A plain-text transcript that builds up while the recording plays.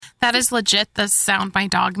That is legit the sound my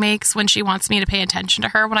dog makes when she wants me to pay attention to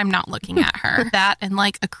her when I'm not looking at her. That and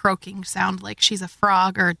like a croaking sound like she's a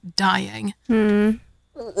frog or dying.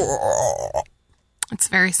 It's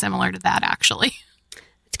very similar to that, actually.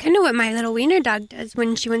 It's kind of what my little wiener dog does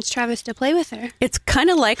when she wants Travis to play with her. It's kind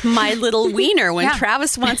of like my little wiener when Yeah.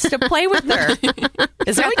 Travis wants to play with her.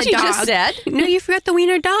 Is that what you just said? No, you forgot the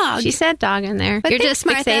wiener dog. She said dog in there. But You're thanks,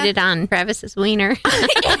 just fixated Martha. on Travis's wiener.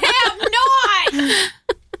 I am not!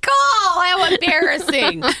 Call! How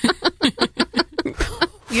embarrassing.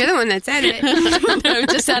 You're the one that said it. It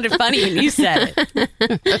just sounded funny when you said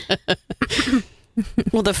it.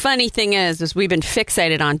 Well, the funny thing is we've been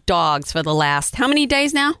fixated on dogs for the last, how many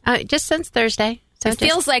days now? Just since Thursday. So It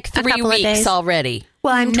feels like 3 weeks already.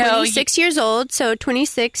 Well, I'm No, 26 years old, so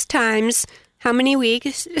 26 times how many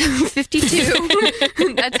weeks?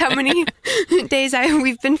 52. That's how many days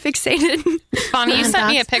we've been fixated. Bonnie, you On sent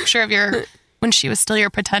me a dogs. picture of when she was still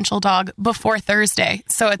your potential dog before Thursday.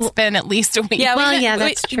 So it's been at least a week. Yeah, Well, we've been- yeah,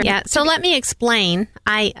 that's true. Yeah. So let me explain.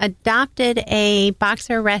 I adopted a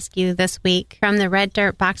boxer rescue this week from the Red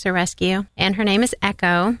Dirt Boxer Rescue, and her name is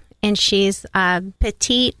Echo, and she's a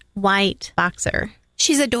petite white boxer.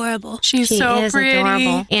 She's adorable. She's She so is pretty.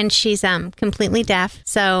 adorable, and she's completely deaf,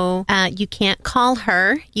 so you can't call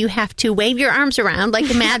her. You have to wave your arms around like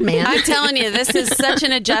a madman. I'm telling you, this is such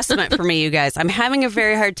an adjustment for me, you guys. I'm having a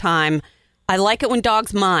very hard time. I like it when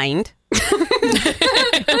dogs mind.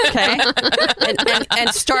 Okay. And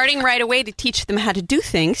starting right away to teach them how to do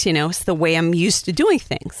things, it's the way I'm used to doing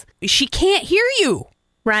things. She can't hear you.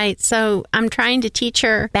 Right. So I'm trying to teach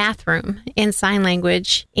her bathroom in sign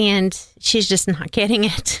language, and she's just not getting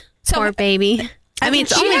it. So- Poor baby. I mean,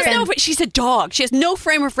 it's she only has been... she's a dog. She has no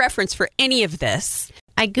frame of reference for any of this.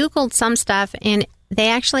 I Googled some stuff, and they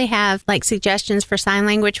actually have like suggestions for sign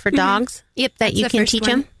language for dogs. Yep, that that's you the can first teach one.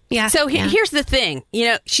 them. Yeah. So here's the thing.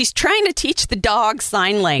 She's trying to teach the dog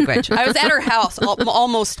sign language. I was at her house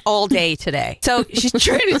almost all day today. So she's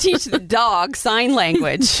trying to teach the dog sign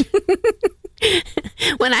language.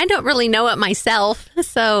 When I don't really know it myself,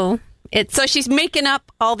 so it's So she's making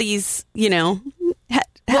up all these,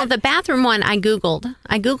 well, the bathroom one I Googled,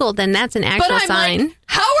 and that's an but actual I'm sign. like,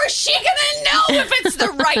 how is she going to know if it's the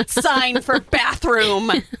right sign for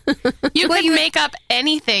bathroom? You could make up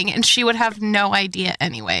anything and she would have no idea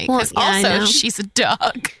anyway. Well, Because yeah, I know. also, she's a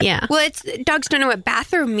dog. Yeah. Well, dogs don't know what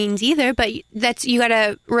bathroom means either, but you got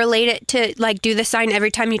to relate it to like do the sign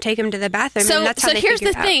every time you take them to the bathroom. So, and that's how so they here's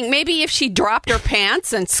figure the it out. thing. Maybe if she dropped her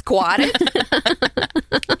pants and squatted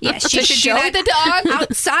Yes, she to should show do that the dog.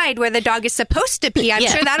 outside where the dog is supposed to pee. I'm Yeah.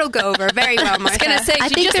 sure that'll go over very well, Martha. I was going to say, I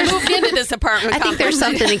she think just there's- moved into this apartment I think there's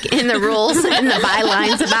complex. something in the rules in the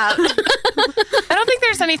bylines about. I don't think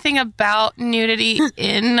there's anything about nudity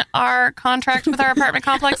in our contract with our apartment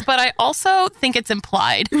complex, but I also think it's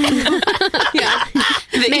implied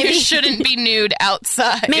that you shouldn't be nude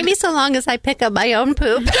outside. Maybe so long as I pick up my own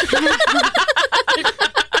poop.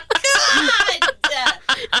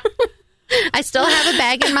 I still have a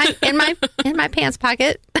bag in my pants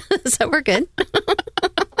pocket, so we're good.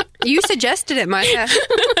 You suggested it, Martha.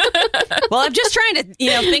 Well, I'm just trying to,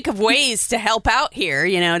 think of ways to help out here,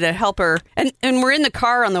 to help her. And we're in the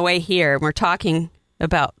car on the way here, and we're talking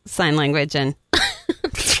about sign language, and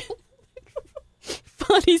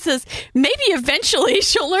Bonnie says, maybe eventually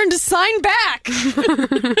she'll learn to sign back. Like,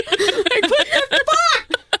 what the fuck?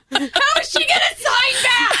 How is she going to sign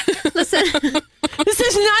back? Listen, This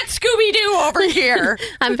is not Scooby-Doo over here.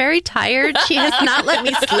 I'm very tired. She has not let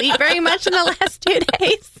me sleep very much in the last 2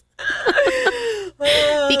 days.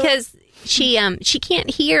 Because she can't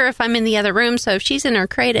hear if I'm in the other room. So if she's in her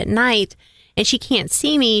crate at night and she can't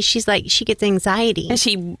see me, she gets anxiety. And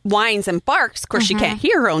she whines and barks. Of course, she can't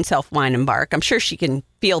hear her own self whine and bark. I'm sure she can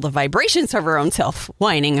feel the vibrations of her own self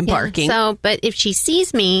whining and Yeah. barking. So, but if she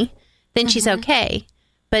sees me, then she's okay.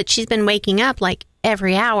 But she's been waking up like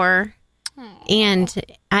every hour, and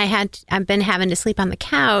I've been having to sleep on the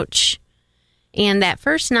couch. And that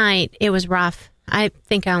first night, it was rough. I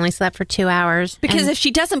think I only slept for 2 hours. Because And- if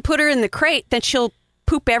she doesn't put her in the crate, then she'll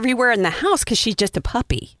poop everywhere in the house because she's just a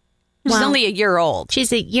puppy. She's Well, only a year old.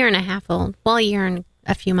 she's 1.5 years old. Well, a year and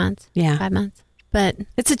a few months. Yeah. 5 months. But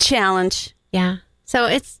It's a challenge. yeah. So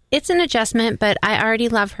it's an adjustment, but I already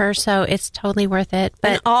love her, so it's totally worth it.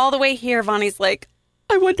 But But all the way here, Vonnie's like,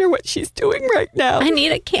 I wonder what she's doing right now. I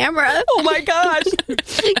need a camera. Oh my gosh.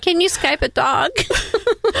 Can you Skype a dog?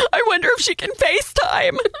 I wonder if she can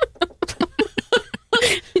FaceTime.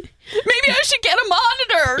 Maybe I should get a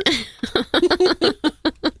monitor.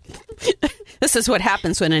 This is what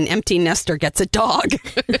happens when an empty nester gets a dog.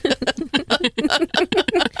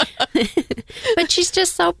 But But she's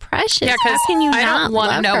just so precious. Yeah, How because can you I not don't want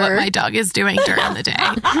to love know what her? my dog is doing during the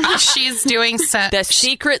day. She's doing The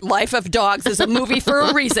Secret Life of Dogs is a movie for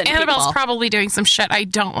a reason. Annabelle's people. probably doing some shit I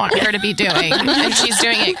don't want her to be doing, and she's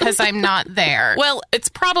doing it because I'm not there. Well, it's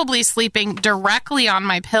probably sleeping directly on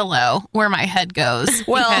my pillow where my head goes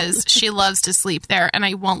because she loves to sleep there, and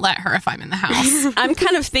I won't let her if I'm in the house. I'm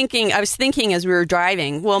kind of thinking, I was thinking as we were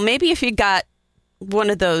driving, well, maybe if you got one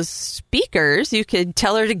of those speakers, you could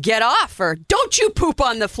tell her to get off or don't you poop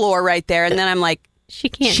on the floor right there. And then I'm like, She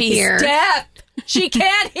can't she's hear. deaf. She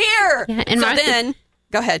can't hear. Yeah, and so Martha- then,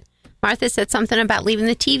 go ahead. Martha said something about leaving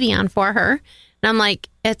the TV on for her. And I'm like,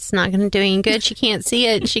 it's not going to do any good. She can't see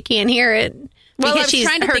it. She can't hear it. Well, I Because was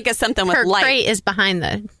trying to think of something with her light. crate is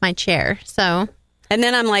behind my chair. So And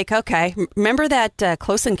then I'm like, okay, remember that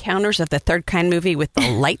Close Encounters of the Third Kind movie with the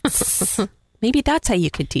lights? Maybe that's how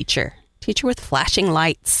you could teach her. Teach her with flashing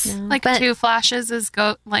lights. Like But- 2 flashes is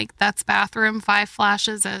that's bathroom. 5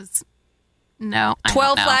 flashes is no. I don't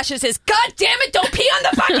 12 know. flashes is, God damn it, don't pee on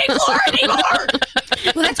the fucking floor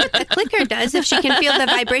anymore. Well, that's what the clicker does. If she can feel the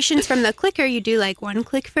vibrations from the clicker, you do like 1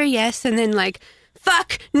 click for yes, and then like,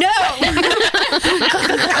 fuck, no.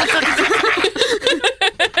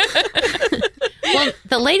 well,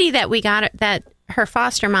 the lady that we got, that her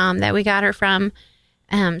foster mom that we got her from,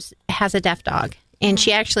 has a deaf dog, and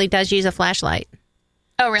she actually does use a flashlight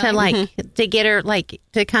Oh, really? to to get her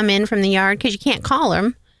to come in from the yard because you can't call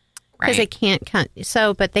them because they can't come.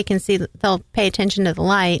 So, but they can see. They'll pay attention to the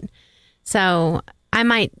light. So I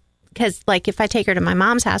might, because if I take her to my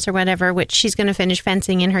mom's house or whatever, which she's going to finish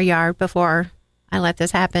fencing in her yard before I let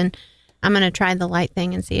this happen, I'm going to try the light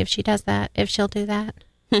thing and see if she does that, if she'll do that.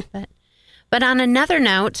 But on another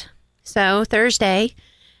note, so Thursday,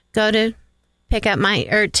 go to pick up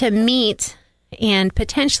to meet and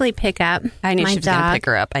potentially pick up I knew my she was going to dog. pick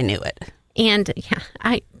her up. I knew it. And yeah,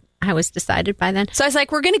 I was decided by then. So I was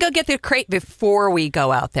like, we're going to go get the crate before we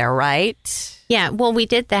go out there, right? Yeah, well, we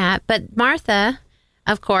did that. But Martha,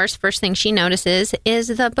 of course, first thing she notices is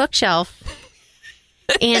the bookshelf.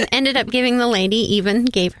 And ended up giving the lady, even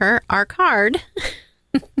gave her our card.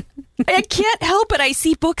 I can't help it. I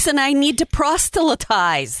see books and I need to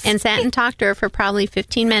proselytize. And sat and talked to her for probably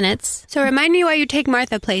 15 minutes So remind me why you take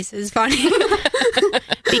Martha places, Bonnie.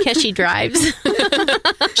 because she drives.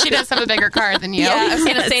 She does have a bigger car than you. Yeah, I was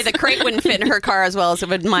going to say the crate wouldn't fit in her car as well as it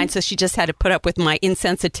would mine, so she just had to put up with my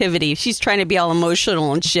insensitivity. She's trying to be all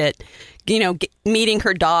emotional and shit, meeting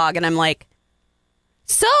her dog, and I'm like,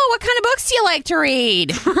 so what kind of books do you like to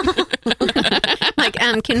read?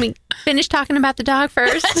 Can we finish talking about the dog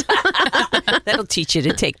first? That'll teach you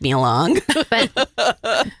to take me along. But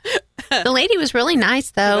the lady was really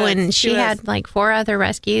nice, though, was. and She she was. had 4 other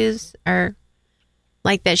rescues or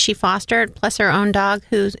that she fostered, plus her own dog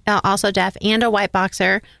who's also deaf, and a white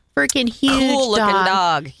boxer. Freaking huge Cool looking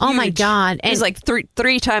dog. Oh my Huge. God. He's like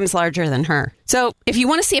three times larger than her. So if you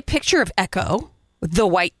want to see a picture of Echo, the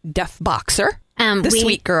white deaf boxer, the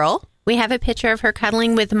sweet girl. We have a picture of her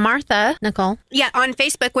cuddling with Martha, Nicole. Yeah, on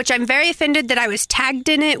Facebook, which I'm very offended that I was tagged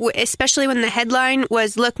in it, especially when the headline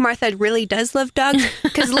was, look, Martha really does love dogs.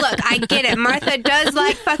 Because look, I get it. Martha does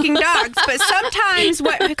like fucking dogs, but sometimes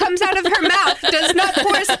what comes out of her mouth does not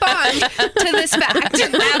correspond to this fact.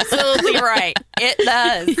 Absolutely right. It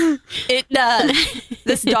does. It does.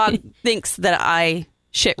 This dog thinks that I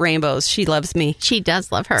shit rainbows. She loves me. She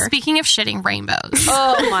does love her. Speaking of shitting rainbows,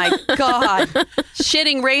 Oh my God.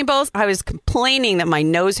 Shitting rainbows. I was complaining that my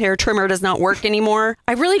nose hair trimmer does not work anymore.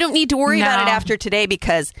 I really don't need to worry about it No. after today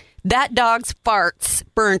because that dog's farts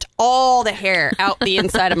burnt all the hair out the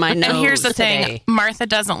inside of my nose. and here's the today. thing: Martha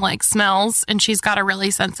doesn't like smells, and she's got a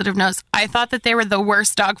really sensitive nose. I thought that they were the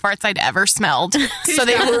worst dog farts I'd ever smelled, so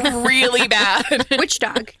they were really bad. Which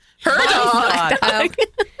dog? Her dog.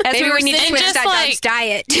 As Maybe we were we need to sitting, switch just that like- dog's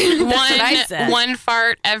diet. I said. One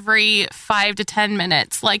fart every 5 to 10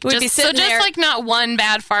 minutes, We'd be sitting there- not one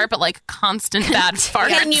bad fart, but constant bad farts.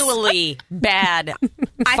 continually bad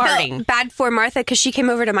I farting. felt bad for Martha because she came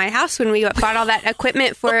over to my house when we bought all that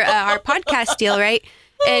equipment for our podcast deal, right?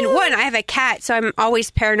 And 1, I have a cat, so I'm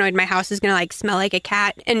always paranoid my house is going to smell like a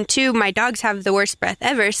cat. And 2, my dogs have the worst breath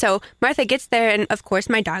ever. So Martha gets there, and of course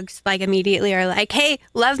my dogs immediately are like, hey,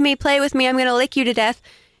 love me, play with me, I'm going to lick you to death.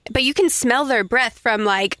 But you can smell their breath from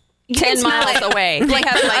you 10 can smell miles it. away. They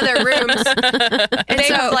have other rooms. And They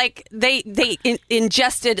so- have they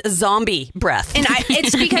ingested zombie breath. And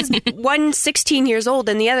it's because one's 16 years old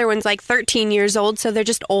and the other one's 13 years old. So they're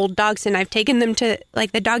just old dogs. And I've taken them to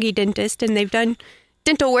the doggy dentist and they've done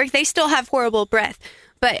dental work. They still have horrible breath.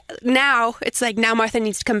 But now it's like, now Martha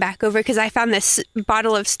needs to come back over because I found this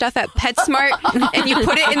bottle of stuff at PetSmart and you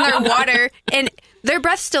put it in their water and their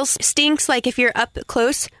breath still stinks like if you're up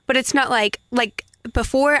close, but it's not like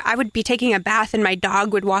before I would be taking a bath and my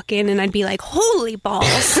dog would walk in and I'd be like, holy balls.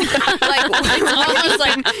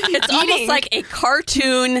 It's almost like a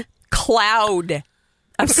cartoon cloud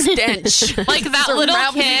of stench. Like that little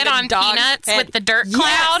surrounding kid the on dog's Peanuts head. with the dirt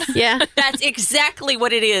cloud. Yeah. That's exactly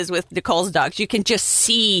what it is with Nicole's dogs. You can just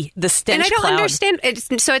see the stench And I don't cloud. understand.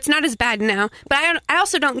 So it's not as bad now. But I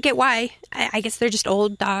also don't get why. I guess they're just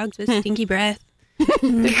old dogs with stinky breath.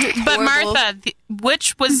 But Martha,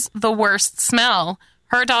 which was the worst smell?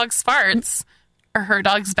 Her dog's farts or her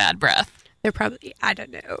dog's bad breath? They're probably, I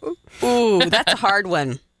don't know. Ooh, that's a hard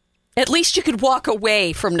one. At least you could walk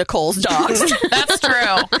away from Nicole's dogs. That's true.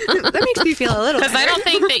 That makes me feel a little Because I don't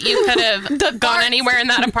think that you could have gone anywhere in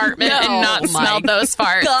that apartment and not smelled those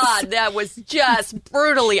farts. God, that was just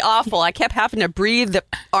brutally awful. I kept having to breathe the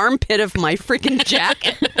armpit of my freaking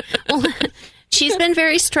jacket. Well, she's been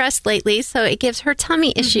very stressed lately, so it gives her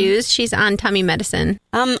tummy issues. She's on tummy medicine.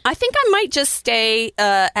 I think I might just stay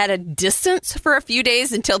at a distance for a few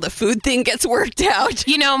days until the food thing gets worked out.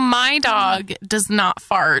 You know, my dog does not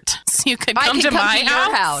fart. So you could come to my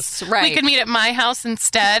your house. Right. We could meet at my house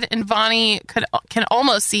instead, and Vonnie can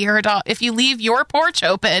almost see her dog. If you leave your porch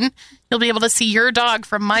open, you'll be able to see your dog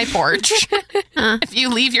from my porch. If you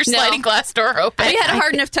leave your sliding glass door open. I had a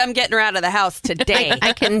hard enough time getting her out of the house today.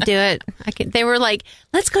 I couldn't do it. They were like,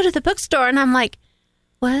 let's go to the bookstore. And I'm like,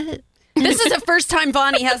 what? This is the first time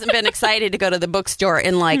Vonnie hasn't been excited to go to the bookstore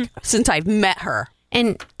in since I've met her.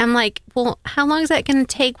 And I'm like, well, how long is that going to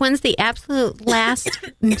take? When's the absolute last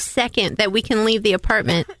second that we can leave the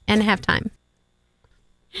apartment and have time?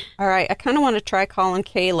 All right, I kind of want to try calling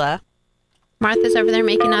Kayla. Martha's over there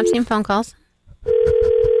making obscene phone calls.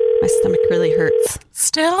 My stomach really hurts.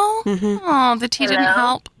 Still? Oh, the tea didn't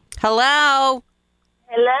help. Hello?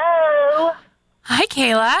 Hello. Hi,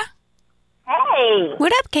 Kayla. Hey.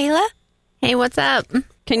 What up, Kayla? Hey, what's up?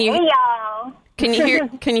 Can Hey, you y'all. can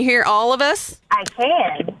you hear all of us? I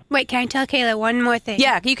can. Wait, can I tell Kayla one more thing?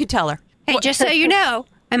 Yeah, you could tell her. Hey, just so you know,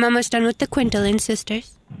 I'm almost done with the Quintolin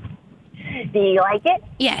sisters. Do you like it?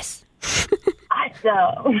 Yes.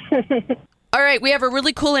 Awesome. All right, we have a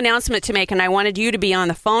really cool announcement to make, and I wanted you to be on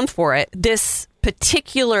the phone for it. This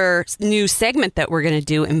particular new segment that we're going to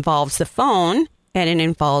do involves the phone, and it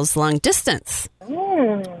involves long distance.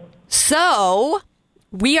 So,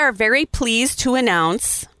 we are very pleased to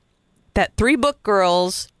announce that Three Book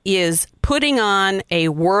Girls is putting on a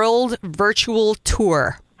world virtual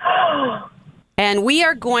tour. And we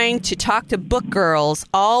are going to talk to book girls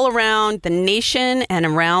all around the nation and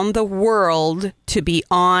around the world to be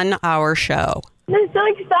on our show. That's so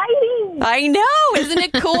exciting. I know. Isn't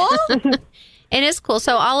it cool? It is cool.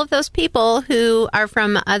 So all of those people who are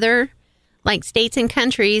from other states and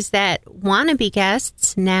countries that want to be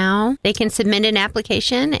guests, now they can submit an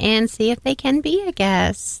application and see if they can be a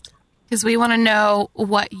guest. Because we want to know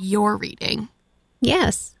what you're reading.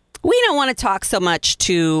 Yes. We don't want to talk so much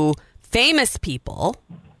to famous people.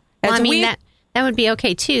 Well, as I mean, we- that would be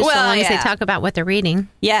okay, too, so Well, long as they yeah. talk about what they're reading.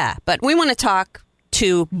 Yeah, but we want to talk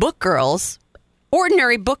to book girls,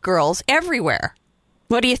 ordinary book girls everywhere.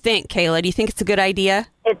 What do you think, Kayla? Do you think it's a good idea?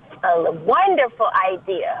 It's a wonderful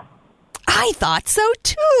idea. I thought so,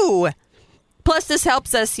 too. Plus, this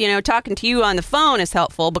helps us, talking to you on the phone is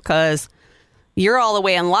helpful because you're all the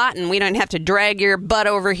way in Lawton. We don't have to drag your butt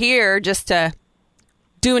over here just to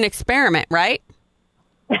do an experiment, right?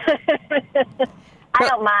 I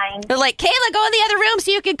don't mind. They're like, Kayla, go in the other room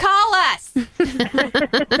so you can call us.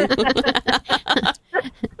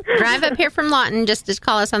 Drive up here from Lawton just to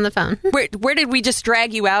call us on the phone. Where did we just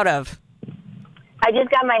drag you out of? I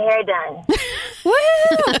just got my hair done.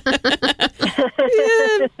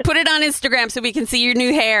 Put it on Instagram so we can see your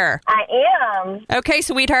new hair. I am. Okay,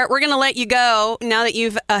 sweetheart, we're going to let you go now that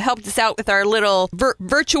you've helped us out with our little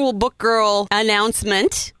virtual book girl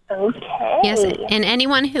announcement. Okay. Yes, and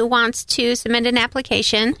anyone who wants to submit an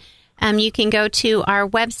application, you can go to our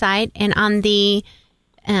website, and on the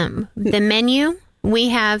menu, we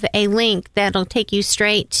have a link that'll take you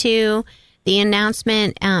straight to the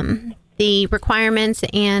announcement, the requirements,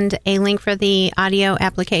 and a link for the audio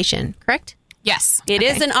application, correct? Yes. It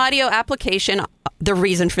is an audio application. The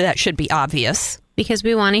reason for that should be obvious. Because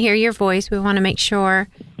we want to hear your voice. We want to make sure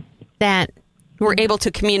that we're able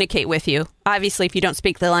to communicate with you. Obviously, if you don't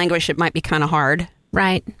speak the language, it might be kind of hard.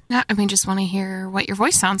 Right. Yeah, I mean, just want to hear what your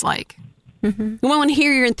voice sounds like. We want to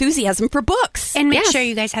hear your enthusiasm for books. And make Yes. sure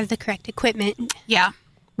you guys have the correct equipment, Yeah.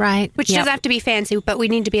 Right. which Yep. doesn't have to be fancy, but we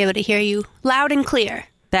need to be able to hear you loud and clear.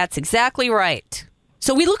 That's exactly right.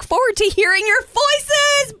 So we look forward to hearing your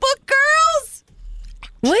voices, book girls.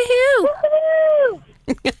 Woohoo! Woo!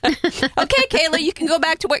 Okay, Kayla, you can go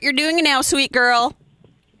back to what you're doing now, sweet girl.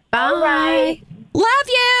 Bye. right. Love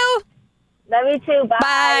you. Love you too. Bye.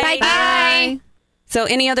 Bye. Bye. So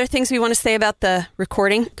any other things we want to say about the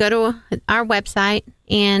recording? Go to our website,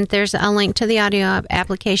 and there's a link to the audio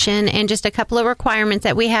application and just a couple of requirements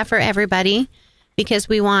that we have for everybody, because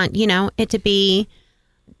we want, it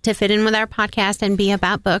to fit in with our podcast and be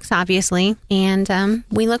about books, obviously. And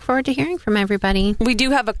we look forward to hearing from everybody. We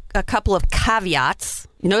do have a couple of caveats.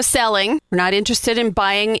 No selling. We're not interested in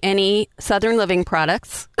buying any Southern Living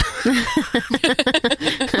products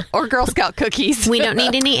or Girl Scout cookies. We don't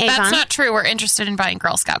need any Avon. That's not true. We're interested in buying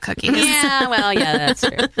Girl Scout cookies. Yeah, well, yeah, that's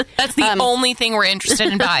true. That's the only thing we're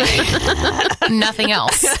interested in buying. Nothing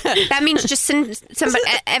else. That means just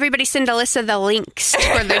everybody send Alyssa the links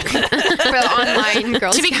for the online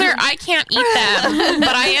Girl To be Scout. clear, I can't eat them,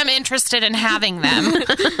 but I am interested in having them.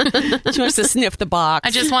 She wants to sniff the box.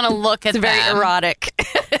 I just want to look at It's very them. erotic.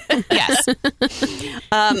 Yes.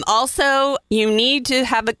 Also, you need to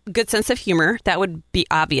have a good sense of humor. That would be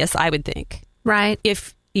obvious, I would think. Right.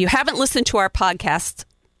 If you haven't listened to our podcast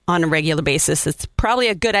on a regular basis, it's probably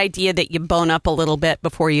a good idea that you bone up a little bit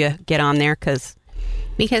before you get on there, because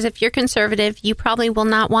Because if you're conservative, you probably will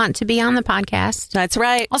not want to be on the podcast. that's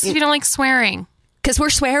right. Also, if you don't like swearing. Because we're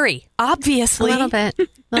sweary, obviously. A little bit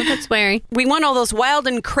sweary. We want all those wild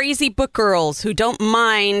and crazy book girls who don't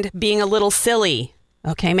mind being a little silly.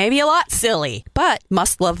 Okay, maybe a lot silly, but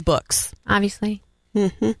must love books. Obviously.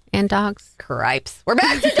 Mm-hmm. And dogs. Cripes. We're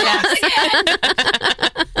back to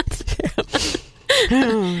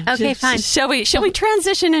Okay, fine. Shall we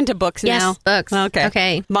transition into books Yes, now? books.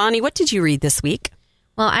 Okay. Bonnie, what did you read this week?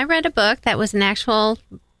 Well, I read a book that was an actual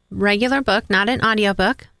regular book, not an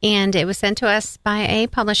audiobook, and it was sent to us by a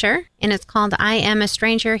publisher, and it's called I Am a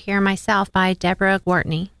Stranger Here Myself by Deborah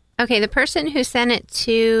Gwartney. Okay, the person who sent it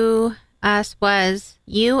to us was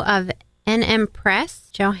You of NM Press.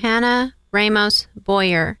 Johanna Ramos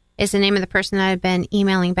Boyer is the name of the person that I've been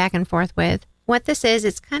emailing back and forth with. What this is,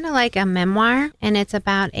 it's kind of like a memoir, and it's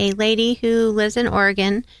about a lady who lives in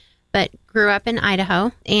Oregon but grew up in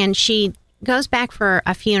Idaho, and she goes back for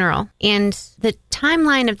a funeral. And the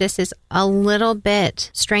timeline of this is a little bit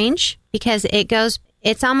strange because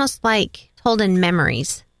it's almost like told in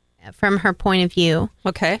memories from her point of view.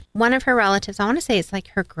 Okay. One of her relatives, I want to say it's like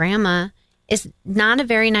her grandma, is not a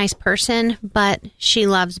very nice person, but she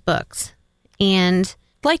loves books. And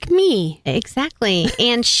Like me. exactly.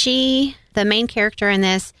 And the main character in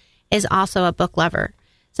this, is also a book lover.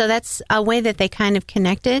 So that's a way that they kind of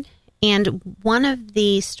connected. And one of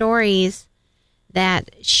the stories that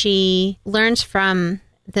she learns from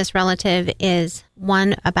this relative is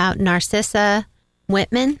one about Narcissa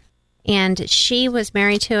Whitman. And she was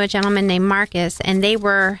married to a gentleman named Marcus, and they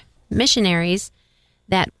were missionaries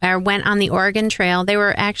that went on the Oregon Trail. They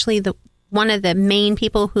were actually one of the main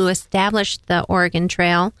people who established the Oregon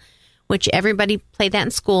Trail, which everybody played that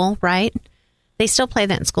in school, right? They still play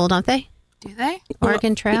that in school, don't they? Do they?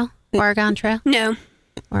 Oregon Trail? Oregon Trail? No,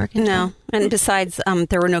 Oregon Trail. No. And besides,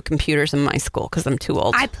 there were no computers in my school because I'm too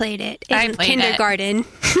old. I played it in I played it. kindergarten.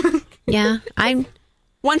 Yeah,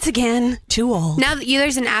 Once again, too old. Now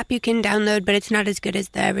there's an app you can download, but it's not as good as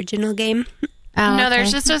the original game. Oh, No, okay.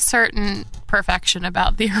 there's just a certain perfection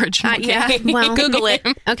about the original yeah. game. Well, Google it.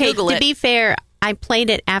 Okay, Google to it. be fair, I played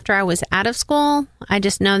it after I was out of school. I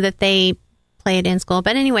just know that they play it in school.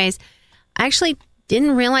 But anyways, I actually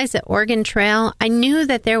didn't realize that Oregon Trail, I knew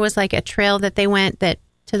that there was like a trail that they went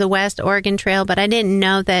to the West Oregon Trail, but I didn't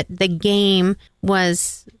know that the game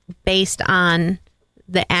was based on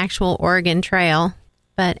the actual Oregon Trail.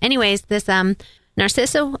 But anyways, this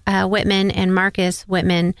Narcissa Whitman and Marcus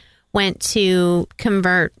Whitman went to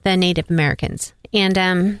convert the Native Americans.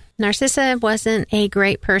 And Narcissa wasn't a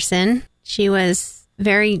great person. She was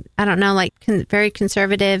very, I don't know, like very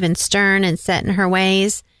conservative and stern and set in her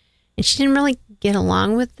ways. And she didn't really get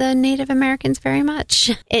along with the Native Americans very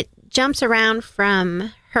much. It jumps around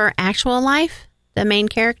from her actual life, the main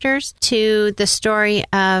characters, to the story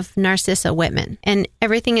of Narcissa Whitman. And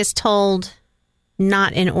everything is told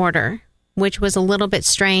not in order, which was a little bit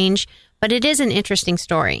strange, but it is an interesting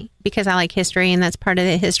story because I like history, and that's part of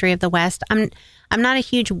the history of the West. I'm not a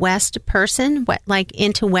huge West person, like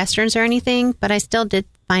into Westerns or anything, but I still did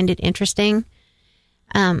find it interesting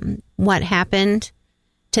what happened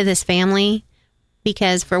to this family,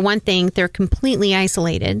 because for one thing, they're completely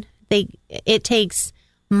isolated. It takes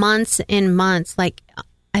months and months, like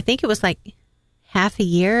I think it was like half a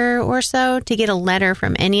year or so to get a letter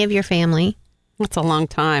from any of your family. That's a long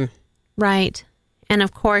time. Right. And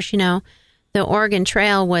of course, the Oregon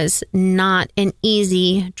Trail was not an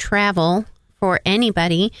easy travel for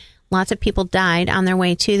anybody. Lots of people died on their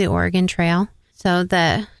way to the Oregon Trail. So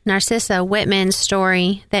the Narcissa Whitman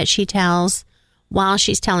story that she tells while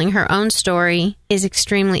she's telling her own story is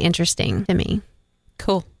extremely interesting to me.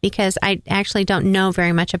 Cool. Because I actually don't know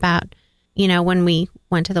very much about, when we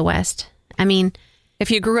went to the West. I mean, if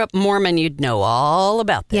you grew up Mormon, you'd know all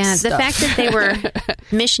about this the stuff. fact that they were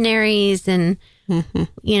missionaries and,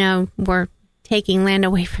 were taking land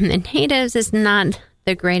away from the natives is not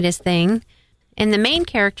the greatest thing. And the main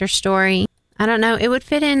character story, I don't know, it would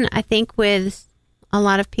fit in, I think, with a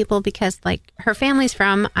lot of people because, like, her family's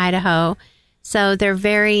from Idaho, so they're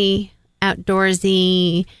very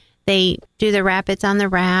outdoorsy. They do the rapids on the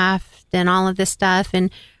raft and all of this stuff, and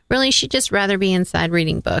really she'd just rather be inside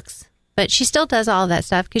reading books. But she still does all of that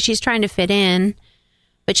stuff because she's trying to fit in,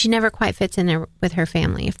 but she never quite fits in there with her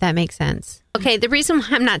family, if that makes sense. Okay, the reason why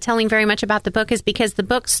I'm not telling very much about the book is because the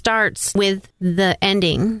book starts with the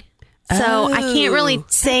ending. So I can't really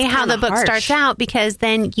say how the book starts out because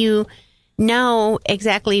then you know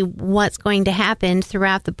exactly what's going to happen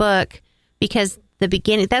throughout the book because the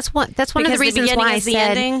beginning, that's one of the reasons why I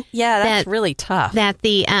said ending? Yeah, that's really tough. That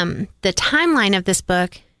the timeline of this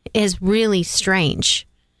book is really strange.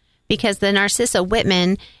 Because the Narcissa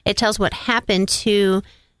Whitman, it tells what happened to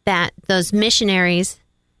those missionaries.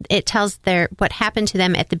 It tells what happened to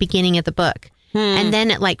them at the beginning of the book. And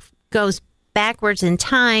then it goes backwards in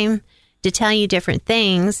time to tell you different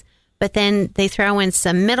things. But then they throw in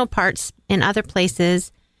some middle parts in other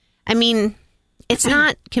places. I mean, it's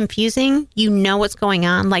not confusing. You know what's going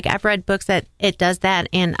on. Like, I've read books that it does that,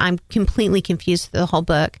 and I'm completely confused through the whole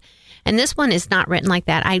book. And this one is not written like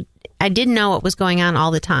that. I didn't know what was going on all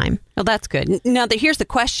the time. Well, that's good. Now, here's the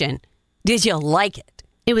question. Did you like it?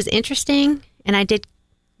 It was interesting, and I did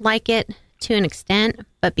like it to an extent,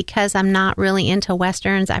 but because I'm not really into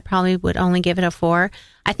Westerns, I probably would only give it a 4.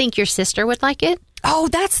 I think your sister would like it. Oh,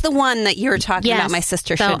 that's the one that you were talking about my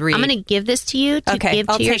sister should read. I'm going to give this to you to give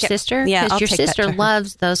to your sister because your sister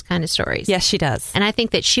loves those kind of stories. Yes, she does. And I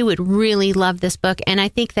think that she would really love this book, and I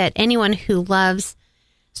think that anyone who loves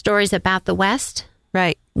stories about the West...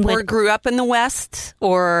 Right. Or grew up in the West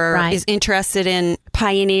or is interested in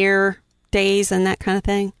pioneer days and that kind of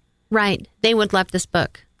thing. Right. They would love this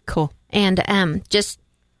book. Cool. And just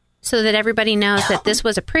so that everybody knows that this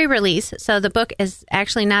was a pre-release, so the book is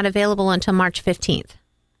actually not available until March 15th.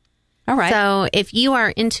 All right. So if you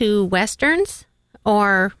are into Westerns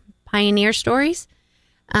or pioneer stories,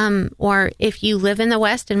 or if you live in the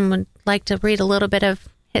West and would like to read a little bit of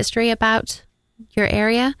history about your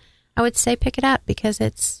area, I would say pick it up because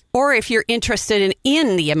it's... Or if you're interested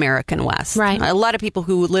in the American West. Right. A lot of people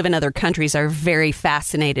who live in other countries are very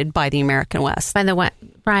fascinated by the American West. By the West,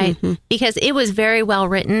 right. Mm-hmm. Because it was very well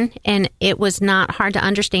written and it was not hard to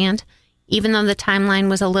understand. Even though the timeline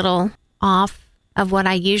was a little off of what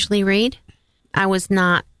I usually read, I was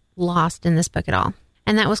not lost in this book at all.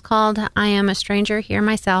 And that was called I Am a Stranger Here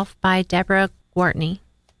Myself by Deborah Gwartney.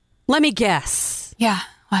 Let me guess. Yeah.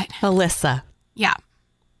 What? Alyssa. Yeah.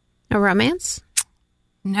 A romance?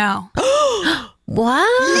 No. What?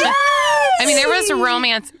 Yes! I mean, there was a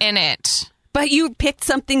romance in it. But you picked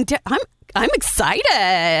something I'm excited.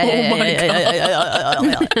 Oh my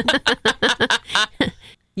God.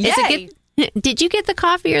 Yay. Did you get the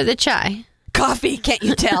coffee or the chai? Coffee, can't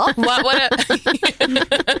you tell?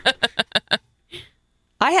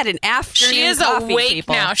 I had an afternoon She is coffee, awake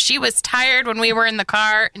people. now. She was tired when we were in the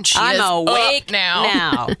car, and I'm awake up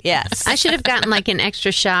now. Yes. I should have gotten an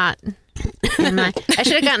extra shot. I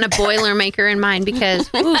should have gotten a Boilermaker in mine because...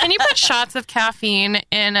 Can you put shots of caffeine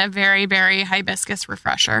in a very, very hibiscus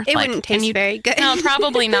refresher? It wouldn't taste very good. No,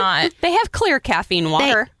 probably not. They have clear caffeine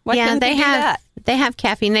water. Why couldn't they do that? They have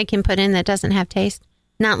caffeine they can put in that doesn't have taste.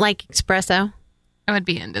 Not like espresso. I would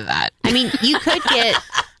be into that. I mean, you could get...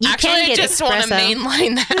 Actually, I just want to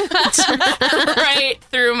mainline that right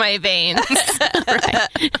through my veins. Right.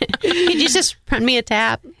 Could you just run me a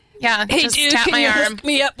tap? Yeah, Hey, just dude, tap can my you arm. hook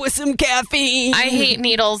me up with some caffeine? I hate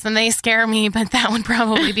needles and they scare me, but that would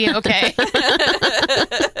probably be okay.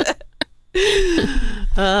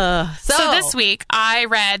 So this week, I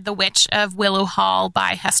read The Witch of Willow Hall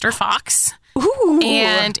by Hester Fox. Ooh.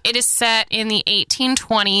 And it is set in the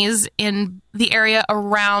 1820s in the area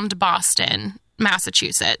around Boston,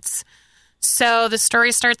 Massachusetts. So the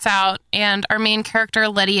story starts out, and our main character,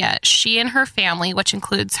 Lydia, she and her family, which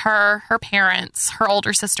includes her parents, her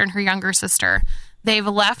older sister, and her younger sister, they've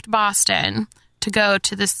left Boston to go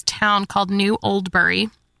to this town called New Oldbury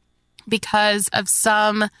because of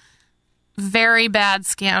some very bad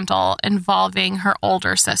scandal involving her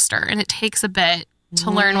older sister. And it takes a bit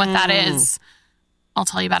to learn what that is. I'll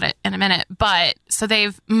tell you about it in a minute. But so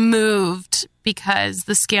they've moved because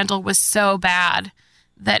the scandal was so bad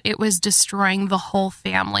that it was destroying the whole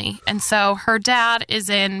family. And so her dad is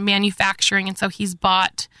in manufacturing, and so he's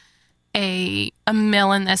bought a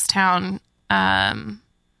mill in this town.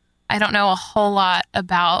 I don't know a whole lot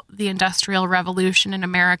about the Industrial Revolution in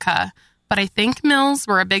America, but I think mills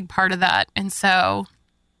were a big part of that. And so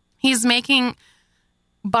he's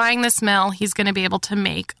buying this mill, he's going to be able to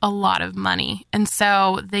make a lot of money. And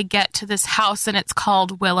so they get to this house, and it's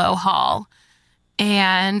called Willow Hall.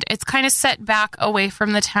 And it's kind of set back away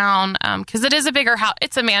from the town because it is a bigger house.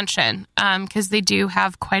 It's a mansion because they do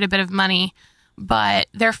have quite a bit of money. But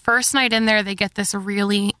their first night in there, they get this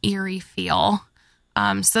really eerie feel.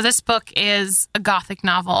 So this book is a Gothic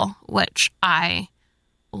novel, which I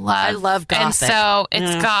love. I love Gothic. And so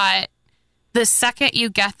it's got, the second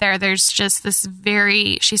you get there, there's just this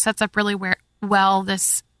she sets up really well,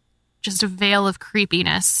 this just a veil of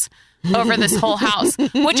creepiness over this whole house,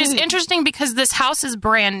 which is interesting because this house is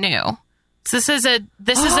brand new. So this is a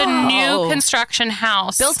new construction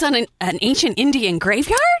house. Built on an ancient Indian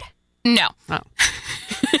graveyard? No. Oh.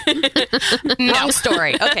 Wrong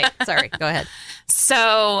story. Okay, sorry. Go ahead.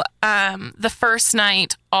 So the first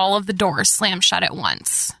night, all of the doors slam shut at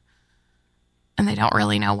once. And they don't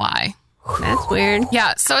really know why. That's weird.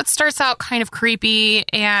 Yeah, so it starts out kind of creepy,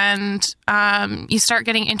 and you start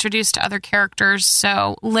getting introduced to other characters.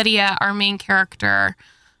 So Lydia, our main character,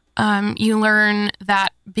 you learn that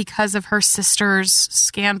because of her sister's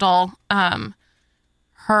scandal,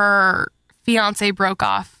 her fiance broke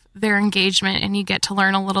off their engagement, and you get to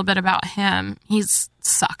learn a little bit about him. He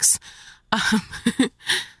sucks.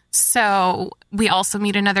 So we also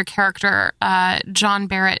meet another character, John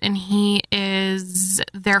Barrett, and he is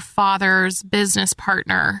their father's business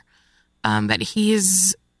partner, but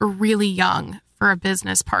he's really young for a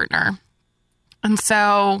business partner. And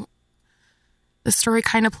so the story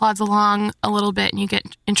kind of plods along a little bit, and you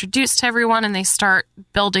get introduced to everyone, and they start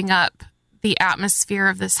building up the atmosphere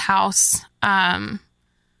of this house.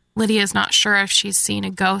 Lydia's not sure if she's seen a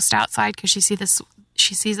ghost outside because she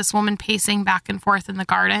sees this woman pacing back and forth in the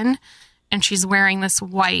garden, and she's wearing this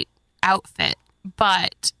white outfit,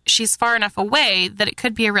 but she's far enough away that it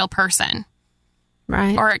could be a real person.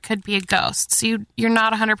 Right. Or it could be a ghost. So you're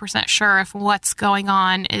not 100% sure if what's going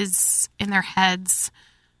on is in their heads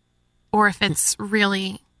or if it's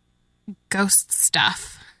really ghost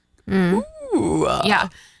stuff. Ooh. Yeah.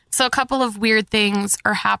 So a couple of weird things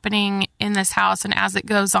are happening in this house, and as it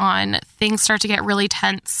goes on, things start to get really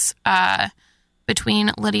tense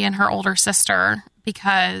between Lydia and her older sister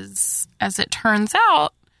because, as it turns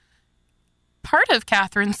out, part of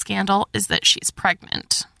Catherine's scandal is that she's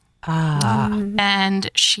pregnant. And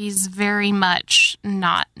she's very much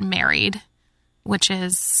not married, which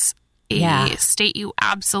is a state you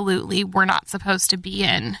absolutely were not supposed to be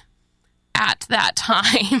in at that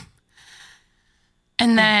time.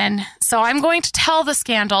 And then, so I'm going to tell the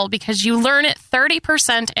scandal because you learn it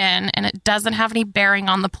 30% in and it doesn't have any bearing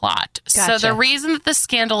on the plot. Gotcha. So the reason that the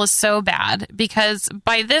scandal is so bad, because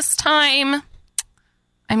by this time,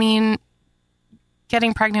 I mean,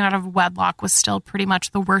 getting pregnant out of wedlock was still pretty much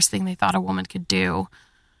the worst thing they thought a woman could do.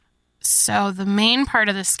 So the main part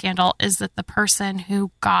of this scandal is that the person who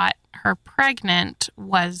got her pregnant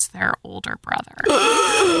was their older brother.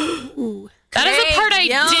 That is a part I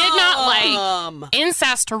did not like.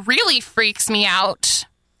 Incest really freaks me out.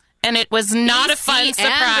 And it was not a fun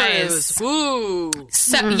surprise. Ooh.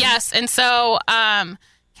 So, yes. And so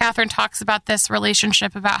Catherine talks about this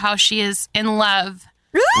relationship, about how she is in love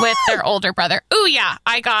with their older brother. Ooh, yeah.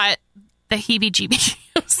 I got the heebie-jeebies.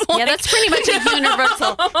 Yeah, that's pretty much a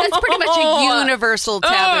universal. That's pretty much a universal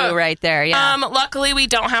taboo right there. Yeah. Luckily, we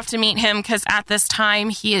don't have to meet him because at this time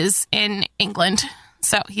he is in England.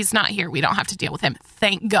 So he's not here. We don't have to deal with him.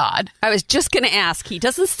 Thank God. I was just going to ask. He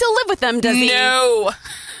doesn't still live with them, does he? No.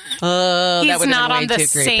 He's not on the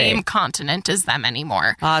same continent as them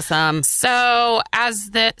anymore. Awesome. So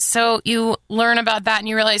so you learn about that and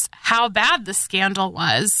you realize how bad the scandal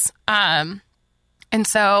was. And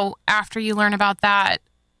so after you learn about that,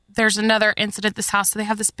 there's another incident at this house. So they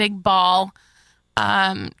have this big ball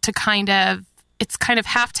it's kind of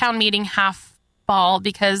half town meeting, half ball,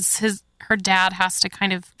 because her dad has to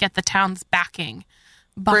kind of get the town's backing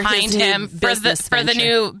behind him for the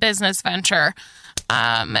new business venture.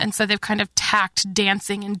 And so they've kind of tacked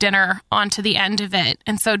dancing and dinner onto the end of it.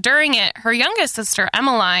 And so during it, her youngest sister,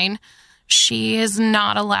 Emmeline, she is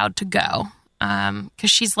not allowed to go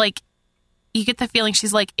because she's like, you get the feeling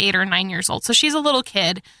she's like 8 or 9 years old. So she's a little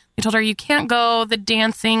kid. He told her, you can't go, the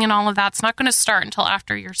dancing and all of that's not going to start until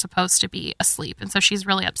after you're supposed to be asleep. And so she's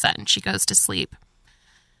really upset and she goes to sleep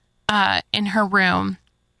in her room.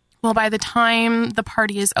 Well, by the time the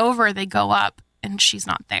party is over, they go up and she's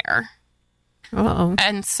not there. Uh-oh.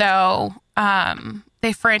 And so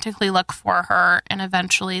they frantically look for her, and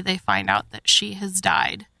eventually they find out that she has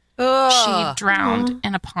died. She drowned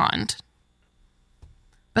in a pond.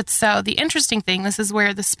 But so the interesting thing, this is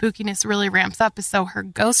where the spookiness really ramps up, is so her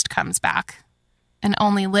ghost comes back, and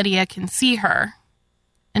only Lydia can see her,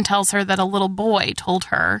 and tells her that a little boy told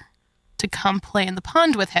her to come play in the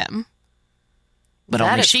pond with him. But That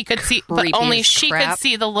only is she could see. But creepy only as she crap. could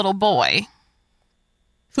see the little boy.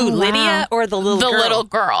 Who, Lydia or the little girl? The little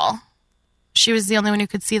girl. She was the only one who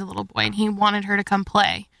could see the little boy, and he wanted her to come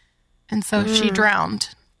play. And so she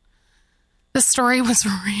drowned. The story was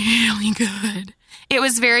really good. It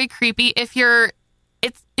was very creepy. It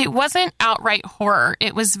wasn't outright horror.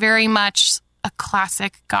 It was very much a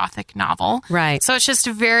classic Gothic novel. Right. So it's just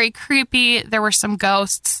very creepy. There were some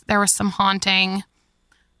ghosts. There was some haunting.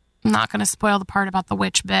 I'm not going to spoil the part about the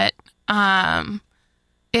witch bit.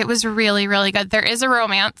 It was really, really good. There is a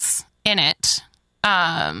romance in it.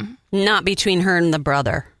 Not between her and the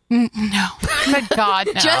brother. No. Good God,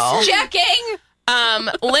 no. Just checking.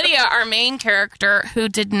 Lydia, our main character, who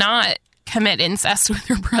did not commit incest with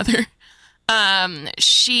her brother,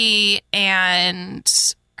 she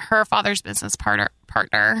and her father's business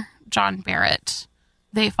partner, John Barrett,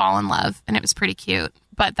 they fall in love, and it was pretty cute.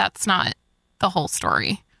 But that's not the whole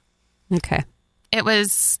story. Okay. It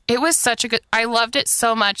was such a good, I loved it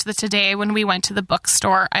so much that today when we went to the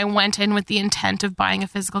bookstore, I went in with the intent of buying a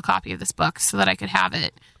physical copy of this book so that I could have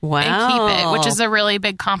it and keep it, which is a really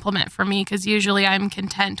big compliment for me because usually I'm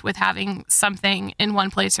content with having something in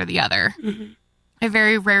one place or the other. Mm-hmm. I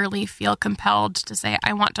very rarely feel compelled to say,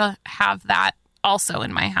 I want to have that also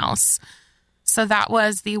in my house. So that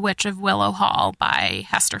was The Witch of Willow Hall by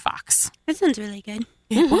Hester Fox. That sounds really good.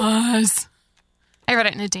 It was. I read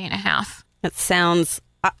it in a day and a half. It sounds...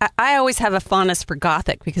 I always have a fondness for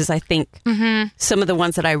Gothic because I think some of the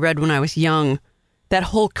ones that I read when I was young, that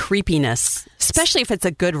whole creepiness, especially if it's a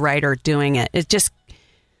good writer doing it, it just...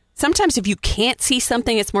 Sometimes if you can't see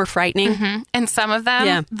something, it's more frightening. Mm-hmm. And some of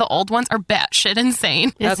them, the old ones, are batshit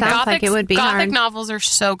insane. It sounds like it would be Gothic hard. novels are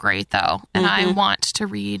so great, though, and I want to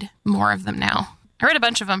read more of them now. I read a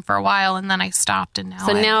bunch of them for a while, and then I stopped, and now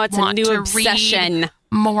So now I it's a want new to obsession. read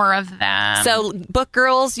more of them. So, book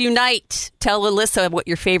girls unite. Tell Alyssa what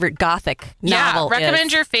your favorite Gothic novel is.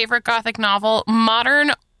 recommend your favorite Gothic novel,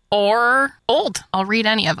 modern or old. I'll read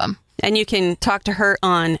any of them. And you can talk to her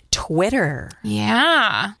on Twitter.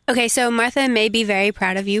 Yeah. Okay, so Martha may be very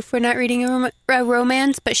proud of you for not reading a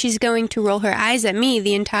romance, but she's going to roll her eyes at me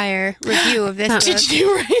the entire review of this book.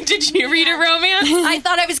 Did you read a romance? I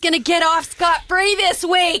thought I was going to get off scot-free this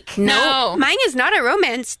week. No. Mine is not a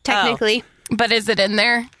romance, technically. But is it in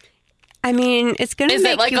there? I mean, it's going to Is it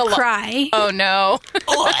make like you a cry. Oh, no.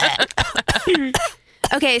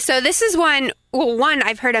 Okay, so this is one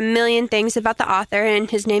I've heard a million things about the author,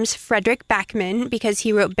 and his name's Fredrik Backman because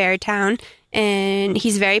he wrote Beartown, and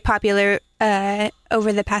he's very popular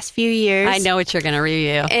over the past few years. I know what you're going to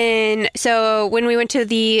review. And so when we went to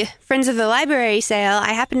the Friends of the Library sale,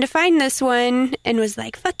 I happened to find this one and was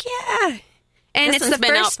like, fuck yeah. And This it's one's the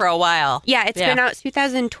been first out for a while. Yeah, it's been out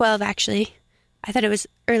 2012, actually. I thought it was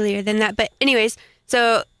earlier than that. But anyways,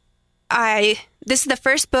 so this is the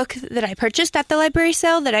first book that I purchased at the library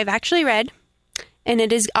sale that I've actually read. And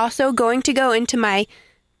it is also going to go into my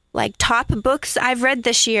top books I've read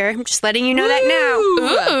this year. I'm just letting you know that now.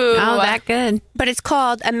 Ooh. Oh, that good. But it's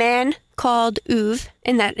called A Man Called Ove,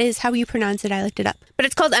 and that is how you pronounce it. I looked it up. But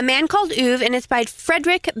it's called A Man Called Ove, and it's by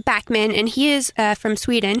Fredrik Backman, and he is from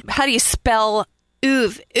Sweden. How do you spell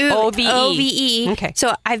Ove. O-V-E. O-V-E. Okay.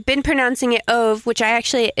 So I've been pronouncing it Ove, which I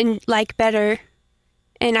actually like better.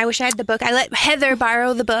 And I wish I had the book. I let Heather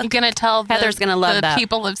borrow the book. I'm going to tell Heather's gonna love the that.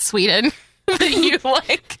 people of Sweden that you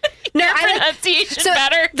like No, your I like- pronunciation So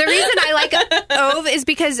better. the reason I like Ove is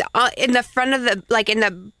because in the front of the, in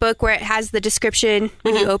the book where it has the description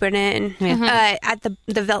when you open it, and at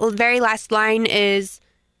the very last line is,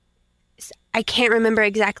 I can't remember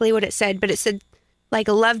exactly what it said, but it said,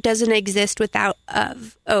 love doesn't exist without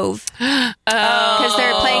Ove. Because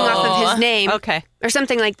they're playing off of his name. Okay. Or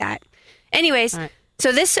something like that. Anyways,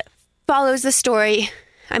 so this follows the story.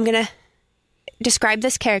 I'm going to describe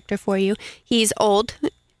this character for you. He's old,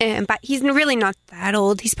 but he's really not that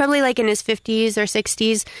old. He's probably in his 50s or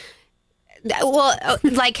 60s. Well,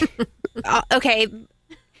 okay.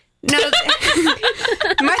 No,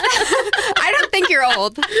 Martha, I don't think you're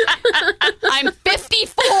old. I'm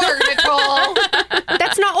 54, Nicole.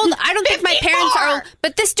 That's not old. I don't think my parents are old.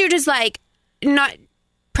 But this dude is like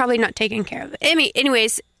probably not taken care of. I mean,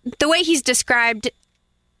 anyways, the way he's described.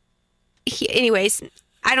 Anyways,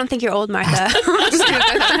 I don't think you're old, Martha. I'm just gonna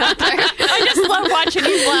put that out there. I just love watching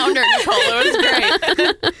you flounder, Nicole. It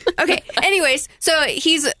was great. Okay. Anyways, so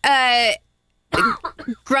he's a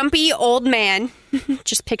grumpy old man.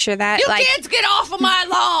 Just picture that. You kids get off of my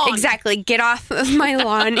lawn. Exactly. Get off of my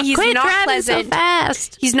lawn. He's Quit not driving pleasant. so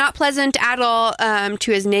fast. He's not pleasant at all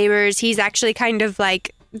to his neighbors. He's actually kind of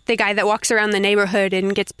like the guy that walks around the neighborhood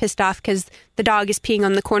and gets pissed off because the dog is peeing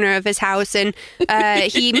on the corner of his house, and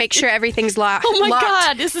he makes sure everything's locked. Oh my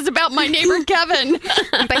God, this is about my neighbor Kevin.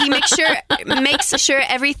 But he makes sure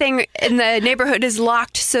everything in the neighborhood is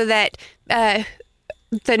locked so that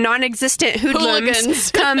the non-existent hoodlums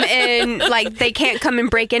Hooligans. come in, like they can't come and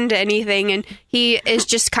break into anything. And he is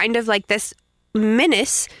just kind of like this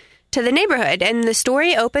menace to the neighborhood. And the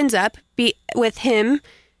story opens up with him,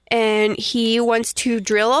 and he wants to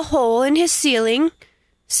drill a hole in his ceiling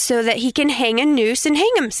so that he can hang a noose and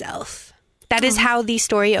hang himself. That is how the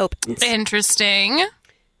story opens. Interesting.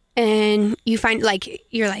 And you find, like,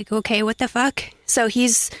 you're like, okay, what the fuck? So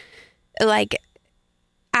he's like,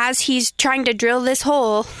 as he's trying to drill this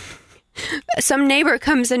hole, some neighbor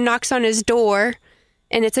comes and knocks on his door,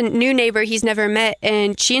 and it's a new neighbor he's never met,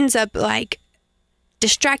 and she ends up like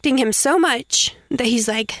distracting him so much that he's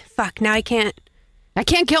like, fuck, now I can't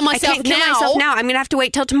kill myself kill myself now. I'm gonna have to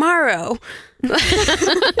wait till tomorrow. Oh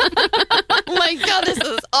my God, this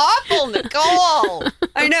is awful, Nicole.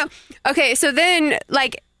 I know. Okay, so then,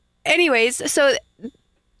 like, anyways, so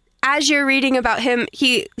as you're reading about him,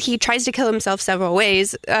 he tries to kill himself several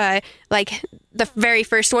ways. Like, the very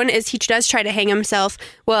first one is he does try to hang himself.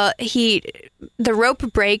 Well, the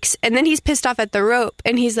rope breaks, and then he's pissed off at the rope,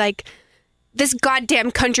 and he's like, this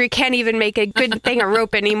goddamn country can't even make a good thing of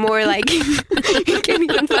rope anymore. Like, you can't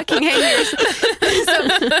even fucking hang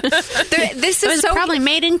yourself. This It is was so probably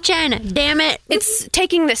made in China. Damn it. It's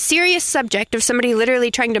taking the serious subject of somebody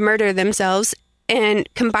literally trying to murder themselves and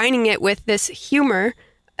combining it with this humor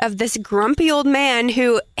of this grumpy old man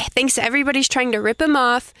who thinks everybody's trying to rip him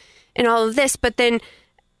off and all of this. But then,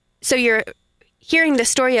 so you're hearing the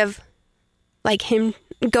story of like him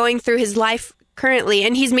going through his life currently,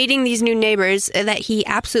 and he's meeting these new neighbors that he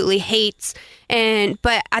absolutely hates,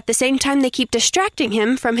 but at the same time they keep distracting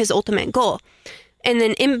him from his ultimate goal. And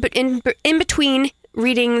then in between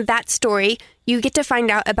reading that story, you get to find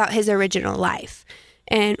out about his original life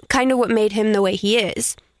and kind of what made him the way he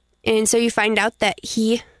is. And so you find out that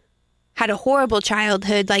he had a horrible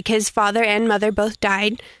childhood. Like, his father and mother both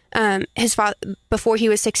died his father before he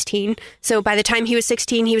was 16. So by the time he was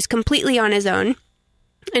 16, he was completely on his own.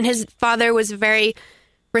 And his father was a very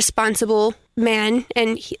responsible man,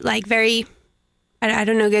 and very, I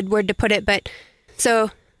don't know a good word to put it, but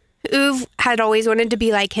so Uwe had always wanted to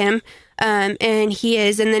be like him, and he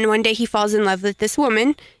is. And then one day he falls in love with this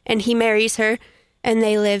woman, and he marries her, and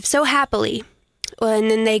they live so happily. Well,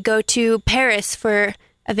 and then they go to Paris for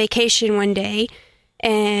a vacation one day,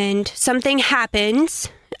 and something happens,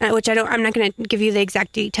 which I'm not going to give you the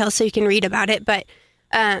exact details so you can read about it, but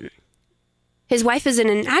his wife is in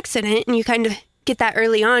an accident, and you kind of get that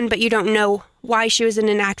early on, but you don't know why she was in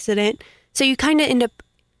an accident. So you kind of end up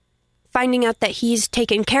finding out that he's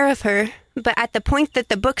taken care of her. But at the point that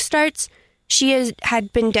the book starts, she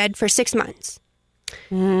had been dead for 6 months.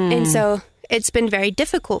 And so it's been very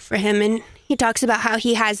difficult for him. And he talks about how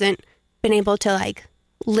he hasn't been able to, like,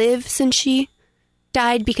 live since she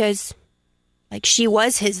died because, like, she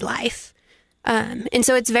was his life. And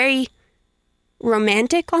so it's very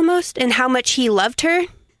romantic almost, and how much he loved her,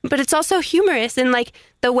 but it's also humorous in like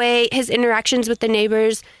the way his interactions with the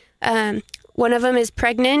neighbors. One of them is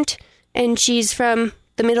pregnant, and she's from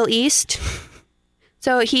the Middle East,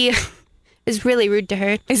 so he is really rude to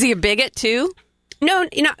her. Is he a bigot too? No,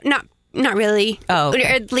 not really. Oh, okay.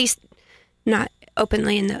 Or at least not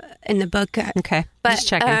openly in the book. Okay, but just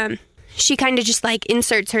checking. She kind of just like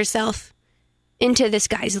inserts herself into this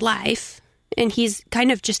guy's life, and he's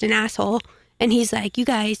kind of just an asshole. And he's like, you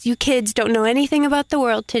kids don't know anything about the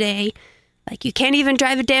world today. Like, you can't even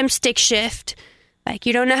drive a damn stick shift. Like,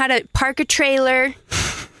 you don't know how to park a trailer.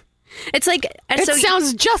 It's like... It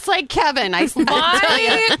sounds just like Kevin. Why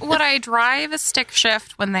would I drive a stick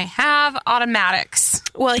shift when they have automatics?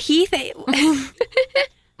 Well,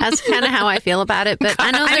 That's kind of how I feel about it, but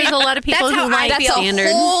I know there's a lot of people who like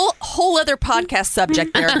standards. That's a whole other podcast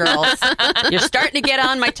subject there, girls. You're starting to get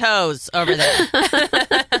on my toes over there.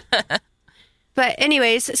 But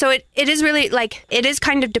anyways, so it is really like, it is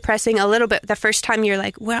kind of depressing a little bit the first time you're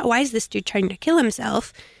like, well, why is this dude trying to kill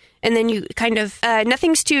himself? And then you kind of,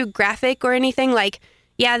 nothing's too graphic or anything. Like,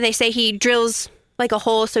 yeah, they say he drills like a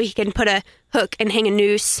hole so he can put a hook and hang a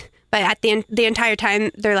noose. But at the entire time,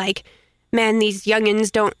 they're like, man, these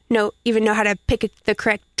youngins don't even know how to pick the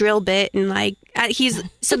correct drill bit. And like,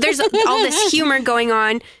 so there's all this humor going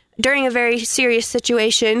on during a very serious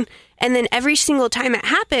situation. And then every single time it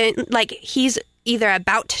happened, like he's either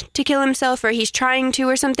about to kill himself or he's trying to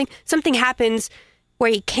or something happens where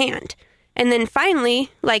he can't. And then finally,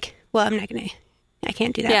 like, well, I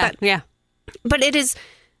can't do that. But it is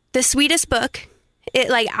the sweetest book.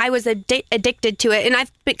 I was addicted to it, and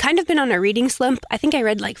I've kind of been on a reading slump. I think I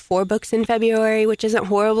read like 4 books in February, which isn't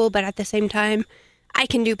horrible, but at the same time, I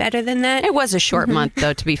can do better than that. It was a short month,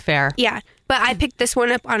 though, to be fair. Yeah, but I picked this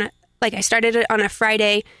one up I started it on a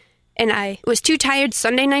Friday, and I was too tired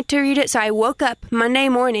Sunday night to read it, so I woke up Monday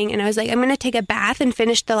morning, and I was like, I'm going to take a bath and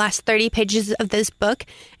finish the last 30 pages of this book,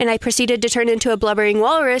 and I proceeded to turn into a blubbering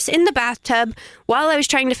walrus in the bathtub while I was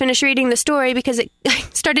trying to finish reading the story because I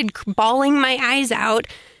started bawling my eyes out,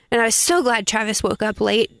 and I was so glad Travis woke up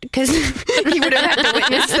late because he would have had to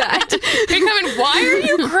witness that. Why are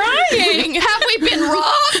you crying? Have we been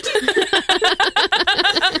robbed?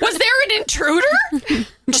 Was there an intruder?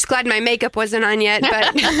 I'm just glad my makeup wasn't on yet,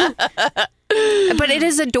 but it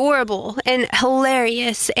is adorable and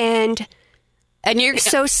hilarious and you're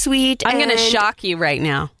so sweet. I'm going to shock you right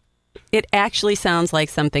now. It actually sounds like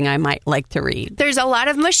something I might like to read. There's a lot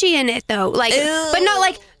of mushy in it, though. Like, but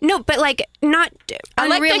not not I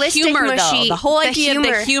like unrealistic the humor, mushy. though. The whole idea of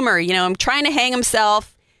the humor. You know, I'm trying to hang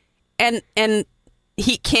himself, and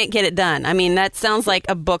he can't get it done. I mean, that sounds like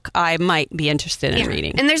a book I might be interested in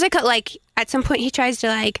reading. And there's at some point he tries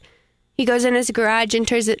to he goes in his garage and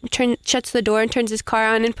shuts the door and turns his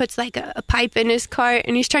car on and puts a pipe in his car,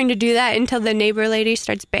 and he's trying to do that until the neighbor lady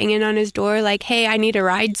starts banging on his door like, hey, I need a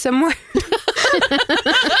ride somewhere.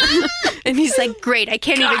 And he's like, great, I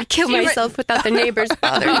can't even kill myself without the neighbors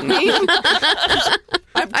bothering me.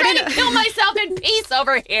 I'm trying to kill myself in peace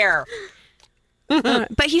over here.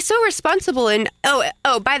 But he's so responsible. And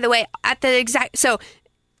by the way,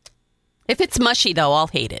 if it's mushy, though, I'll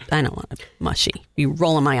hate it. I don't want it mushy. Be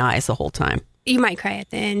rolling my eyes the whole time. You might cry at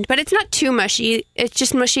the end, but it's not too mushy. It's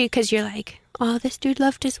just mushy because you're like, oh, this dude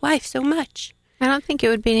loved his wife so much. I don't think it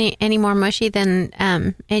would be any more mushy than,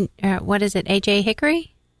 what is it, A.J.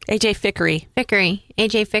 Hickory? A.J. Fickery.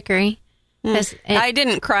 A.J. Fickery. I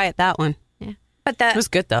didn't cry at that one. Yeah. But it was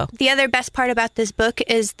good, though. The other best part about this book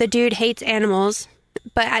is the dude hates animals,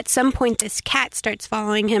 but at some point this cat starts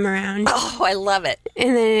following him around. Oh, I love it.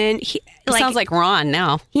 And then it sounds like Ron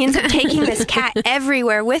now. He ends up taking this cat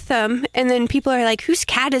everywhere with him, and then people are like, whose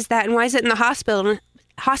cat is that, and why is it in the hospital?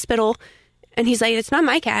 And he's like, it's not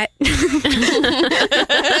my cat. He's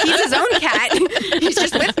his own cat. He's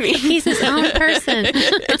just with me. He's his own person.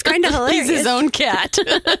 It's kind of hilarious. He's his own cat.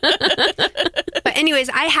 But anyways,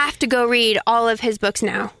 I have to go read all of his books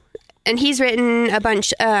now. And he's written a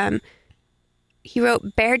bunch. He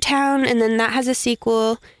wrote Beartown, and then that has a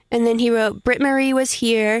sequel. And then he wrote Britt Marie Was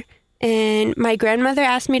Here, and My Grandmother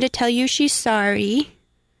Asked Me to Tell You She's Sorry,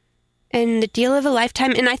 and The Deal of a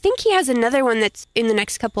Lifetime. And I think he has another one that's in the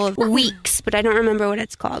next couple of weeks, but I don't remember what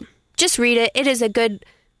it's called. Just read it. It is a good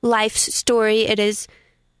life story. It is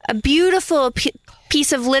a beautiful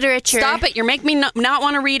piece of literature. Stop it. You're making me not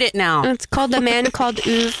want to read it now. It's called The Man Called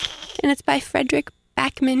Uwe, and it's by Frederick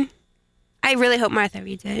Backman. I really hope Martha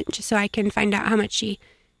reads it, just so I can find out how much she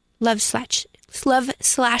loves / hates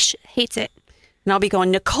it. And I'll be going,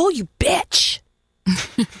 Nicole, you bitch.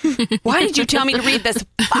 Why did you tell me to read this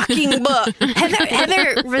fucking book?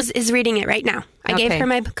 Heather is reading it right now. I gave her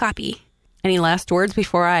my copy. Any last words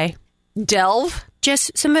before I delve?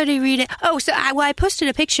 Just somebody read it. Oh, so I posted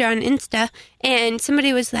a picture on Insta, and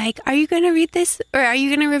somebody was like, are you going to read this? Or are you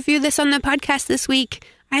going to review this on the podcast this week?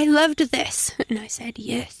 I loved this. And I said,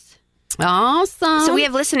 yes. Awesome. So we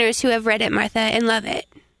have listeners who have read it, Martha, and love it.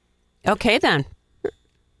 Okay, then.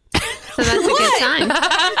 So that's a good sign.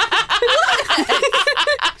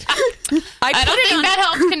 I don't think that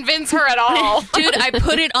helped convince her at all. Dude, I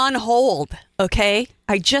put it on hold, okay?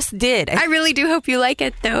 I just did. I really do hope you like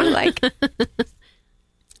it, though.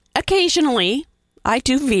 Occasionally, I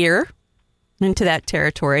do veer into that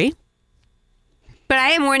territory. But I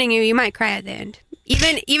am warning you, you might cry at the end.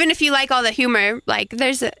 Even if you like all the humor,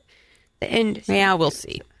 there's the end. Yeah, we'll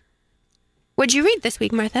see. What'd you read this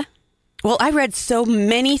week, Martha? Well, I read so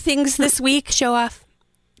many things this week. Show off.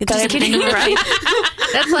 Just kidding, right?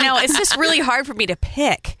 No, it's just really hard for me to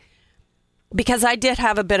pick because I did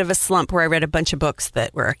have a bit of a slump where I read a bunch of books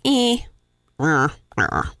that were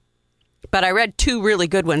But I read 2 really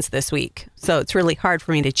good ones this week, so it's really hard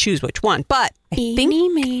for me to choose which one. But I think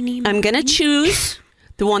I'm going to choose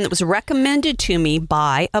the one that was recommended to me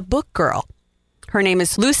by a book girl. Her name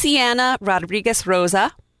is Luciana Rodriguez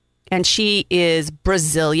Rosa, and she is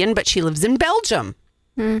Brazilian, but she lives in Belgium.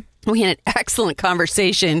 We had an excellent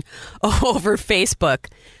conversation over Facebook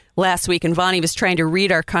last week, and Vonnie was trying to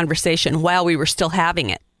read our conversation while we were still having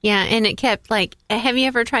it. Yeah, and it kept have you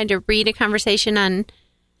ever tried to read a conversation on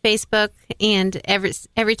Facebook and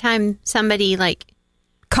every time somebody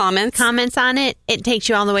comments on it, it takes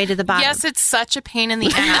you all the way to the bottom? Yes, it's such a pain in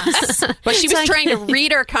the ass. But she was trying to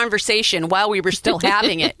read our conversation while we were still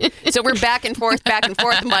having it. So we're back and forth, and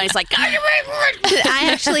Bonnie's like, I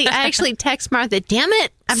actually text Martha, damn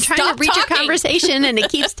it, I'm trying Stop to read your talking. conversation and it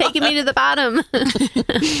keeps taking me to the bottom.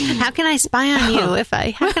 How can I spy on you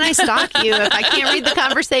how can I stalk you if I can't read the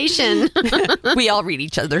conversation? we all read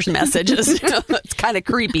each other's messages. It's kind of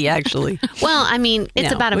creepy, actually. Well, I mean,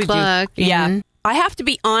 it's about a we do. book. Yeah. I have to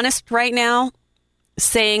be honest right now,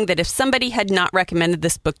 saying that if somebody had not recommended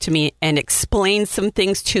this book to me and explained some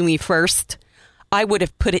things to me first, I would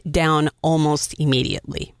have put it down almost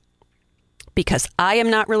immediately. Because I am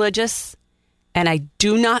not religious, and I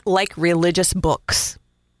do not like religious books.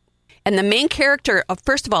 And the main character of,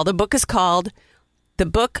 first of all, the book is called The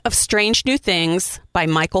Book of Strange New Things by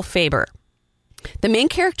Michael Faber. The main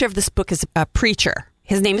character of this book is a preacher.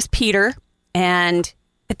 His name is Peter, and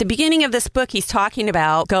at the beginning of this book, he's talking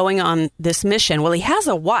about going on this mission. Well, he has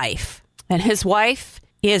a wife, and his wife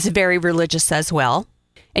is very religious as well.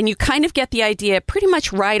 And you kind of get the idea pretty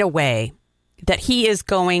much right away that he is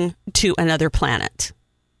going to another planet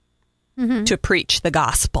to preach the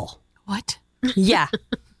gospel. What? Yeah.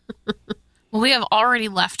 Well, we have already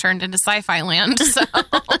left turned into sci-fi land. So.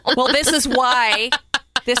 Well, this is why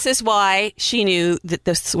she knew that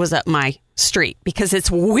this was up my street, because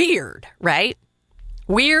it's weird, right?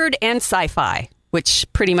 Weird and sci-fi, which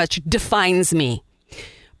pretty much defines me.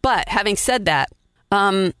 But having said that,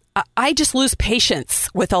 I just lose patience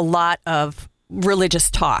with a lot of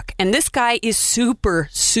religious talk. And this guy is super,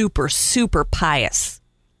 super, super pious,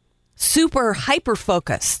 super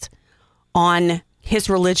hyper-focused on his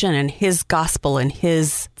religion and his gospel and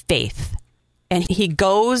his faith. And he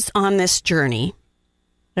goes on this journey.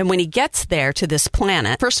 And when he gets there to this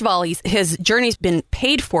planet, first of all, his journey's been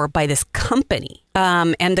paid for by this company.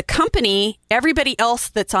 And the company, everybody else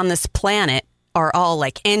that's on this planet are all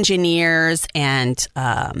like engineers and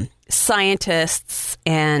scientists,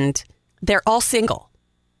 and they're all single,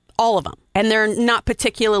 all of them. And they're not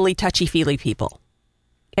particularly touchy-feely people.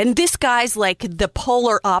 And this guy's like the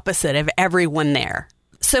polar opposite of everyone there.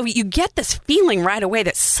 So you get this feeling right away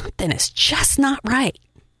that something is just not right.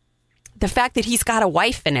 The fact that he's got a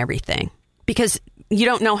wife and everything, because you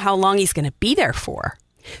don't know how long he's going to be there for.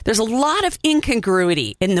 There's a lot of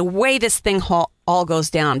incongruity in the way this thing all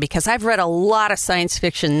goes down, because I've read a lot of science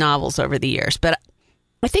fiction novels over the years, but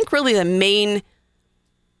I think really the main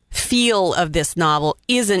feel of this novel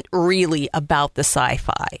isn't really about the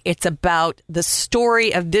sci-fi. It's about the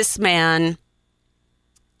story of this man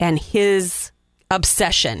and his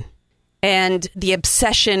obsession, and the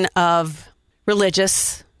obsession of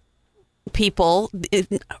religious people,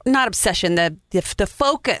 not obsession, the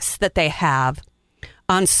focus that they have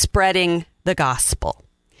on spreading the gospel.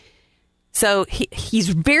 So he's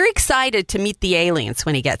very excited to meet the aliens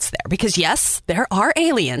when he gets there, because yes, there are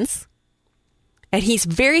aliens. And he's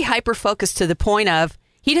very hyper-focused to the point of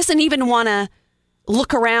he doesn't even want to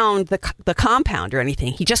look around the compound or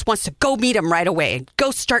anything. He just wants to go meet them right away and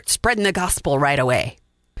go start spreading the gospel right away.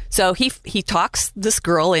 So he talks this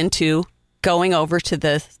girl into going over to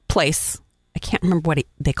the place. I can't remember what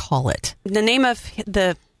they call it. The name of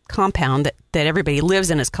the compound that everybody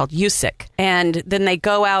lives in is called USIC. And then they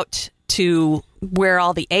go out to where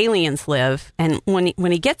all the aliens live. And when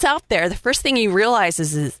he gets out there, the first thing he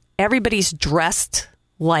realizes is everybody's dressed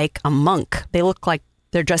like a monk. They look like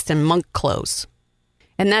they're dressed in monk clothes.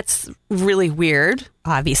 And that's really weird,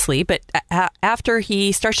 obviously. But after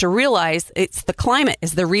he starts to realize it's the climate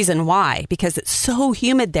is the reason why, because it's so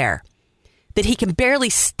humid there that he can barely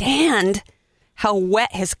stand how wet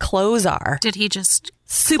his clothes are. Did he just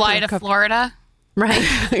fly to Florida? Right.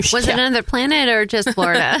 Was it another planet or just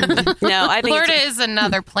Florida? No, I think Florida is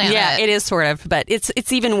another planet. Yeah, it is sort of, but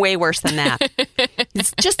it's even way worse than that.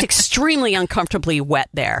 It's just extremely uncomfortably wet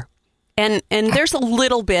there. And there's a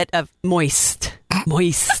little bit of moist.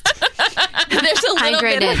 There's a little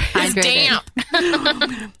bit of damp.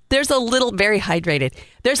 There's a little very hydrated.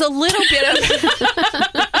 There's a little bit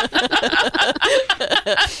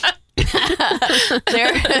of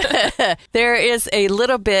There is a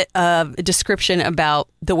little bit of a description about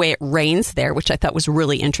the way it rains there, which I thought was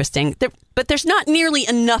really interesting. But there's not nearly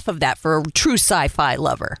enough of that for a true sci-fi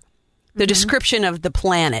lover. The description of the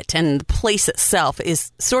planet and the place itself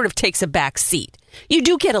is sort of takes a back seat. You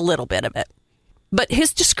do get a little bit of it. But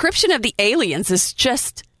his description of the aliens is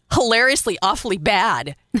just hilariously awfully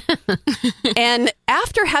bad. And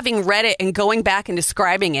after having read it and going back and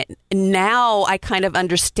describing it, now I kind of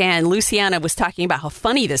understand. Luciana was talking about how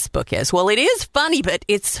funny this book is. Well, it is funny, but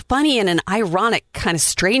it's funny in an ironic, kind of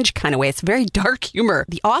strange kind of way. It's very dark humor.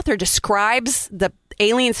 The author describes the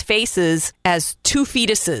aliens' faces as two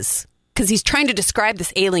fetuses because he's trying to describe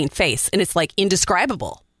this alien face, and it's like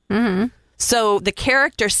indescribable. Mm-hmm. So the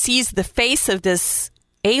character sees the face of this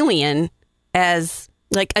alien as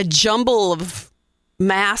like a jumble of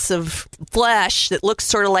massive flesh that looks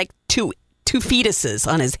sort of like two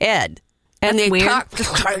fetuses on his head. And That's they weird. talk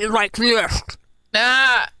like this.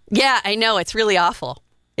 Ah. Yeah, I know. It's really awful.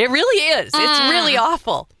 It really is. It's really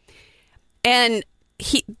awful. And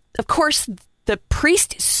he, of course, the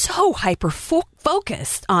priest is so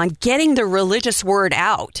hyper-focused on getting the religious word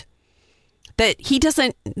out that he just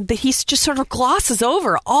sort of glosses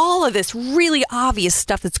over all of this really obvious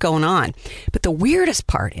stuff that's going on. But the weirdest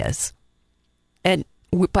part is, and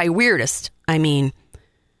by weirdest, I mean,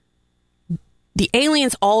 the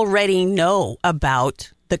aliens already know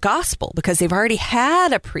about the gospel because they've already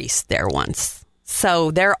had a priest there once.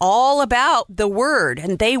 So they're all about the word,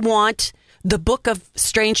 and they want the book of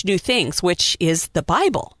strange new things, which is the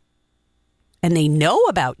Bible. And they know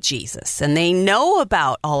about Jesus, and they know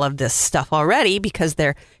about all of this stuff already because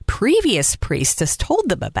their previous priest has told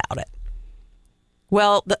them about it.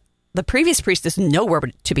 Well, the previous priest is nowhere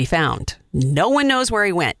to be found. No one knows where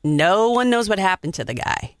he went. No one knows what happened to the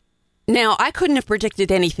guy. Now, I couldn't have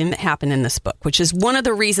predicted anything that happened in this book, which is one of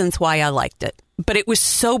the reasons why I liked it. But it was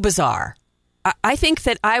so bizarre. I think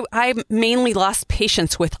that I mainly lost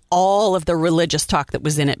patience with all of the religious talk that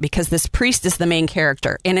was in it because this priest is the main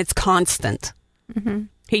character and it's constant. Mm-hmm.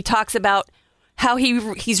 He talks about how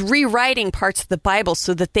he's rewriting parts of the Bible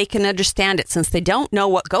so that they can understand it since they don't know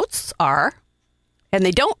what goats are and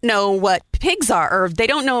they don't know what pigs are or they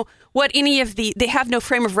don't know what they have no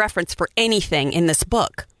frame of reference for anything in this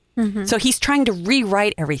book. Mm-hmm. So he's trying to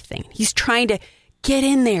rewrite everything. He's trying to get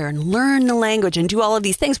in there and learn the language and do all of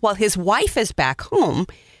these things while his wife is back home.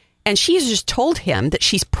 And she's just told him that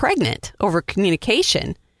she's pregnant over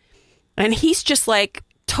communication. And he's just like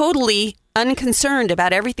totally unconcerned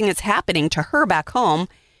about everything that's happening to her back home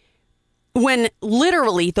when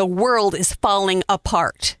literally the world is falling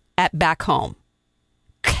apart at back home.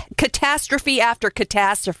 Catastrophe after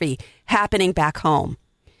catastrophe happening back home.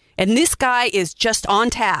 And this guy is just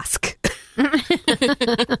on task.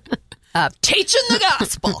 Teaching the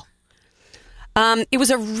gospel. It was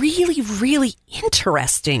a really, really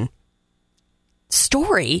interesting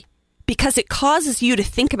story because it causes you to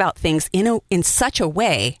think about things in such a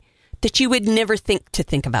way that you would never think to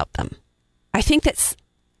think about them. I think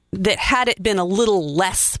that had it been a little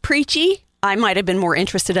less preachy, I might have been more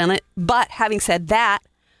interested in it. But having said that,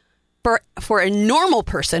 for a normal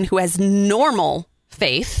person who has normal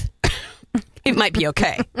faith, it might be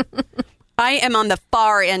okay. I am on the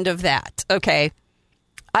far end of that, okay?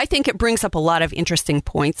 I think it brings up a lot of interesting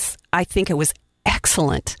points. I think it was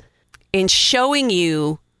excellent in showing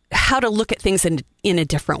you how to look at things in a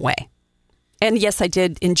different way. And yes, I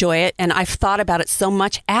did enjoy it, and I've thought about it so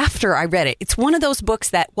much after I read it. It's one of those books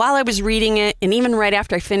that while I was reading it, and even right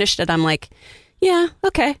after I finished it, I'm like, yeah,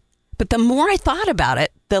 okay. But the more I thought about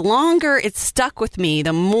it, the longer it stuck with me,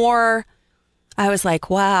 the more I was like,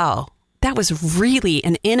 wow, that was really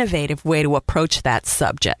an innovative way to approach that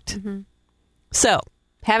subject. Mm-hmm. So,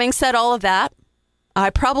 having said all of that,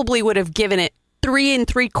 I probably would have given it 3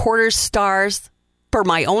 3/4 stars for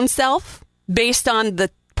my own self, based on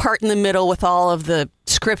the part in the middle with all of the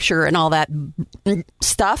scripture and all that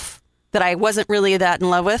stuff that I wasn't really that in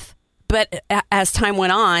love with. But as time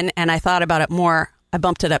went on and I thought about it more, I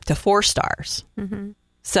bumped it up to 4 stars. Mm-hmm.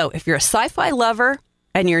 So, if you're a sci-fi lover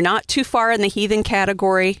and you're not too far in the heathen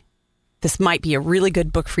category, this might be a really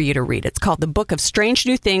good book for you to read. It's called The Book of Strange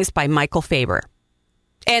New Things by Michael Faber.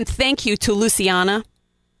 And thank you to Luciana,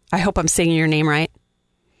 I hope I'm saying your name right,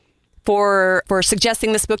 for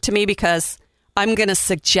suggesting this book to me because I'm going to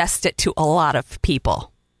suggest it to a lot of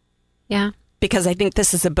people. Yeah. Because I think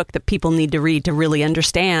this is a book that people need to read to really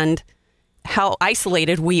understand how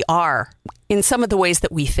isolated we are in some of the ways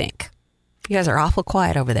that we think. You guys are awful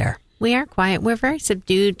quiet over there. We are quiet. We're very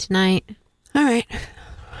subdued tonight. All right.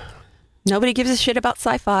 Nobody gives a shit about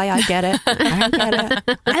sci-fi. I get it. I get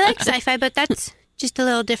it. I like sci-fi, but that's just a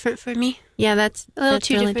little different for me. Yeah, that's little that's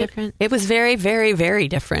too really different. different. It was very, very, very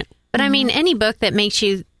different. But I mean, any book that makes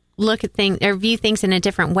you look at things or view things in a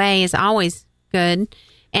different way is always good.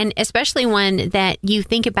 And especially one that you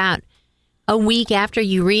think about a week after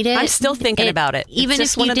you read it. I'm still thinking about it. Even It's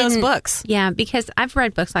just if you one of those didn't- books. Yeah, because I've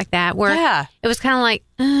read books like that where Yeah. it was kind of like,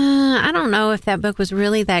 I don't know if that book was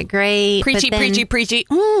really that great. Preachy, but then, preachy.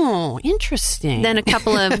 Oh, interesting. Then a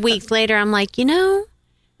couple of weeks later, I'm like,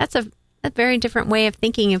 that's a very different way of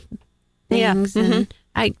thinking of Yeah. things. And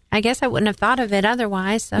I guess I wouldn't have thought of it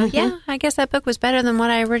otherwise. So, yeah, I guess that book was better than what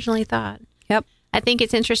I originally thought. Yep. I think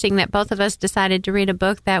it's interesting that both of us decided to read a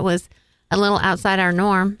book that was a little outside our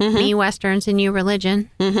norm. Me, Westerns, and you, religion.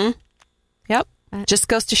 Yep. Just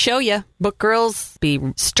goes to show you, book girls be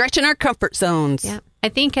stretching our comfort zones. Yeah. I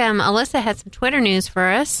think Alyssa had some Twitter news for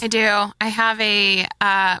us. I do. I have a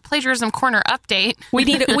plagiarism corner update. We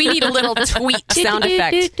need a little tweet sound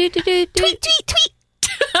effect. Tweet.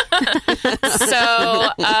 So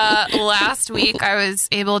last week I was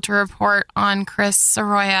able to report on Chris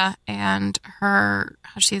Soroya and how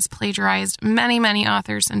she's plagiarized many, many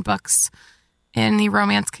authors and books in the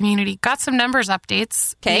romance community. Got some numbers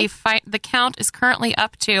updates. Okay. The count is currently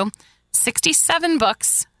up to 67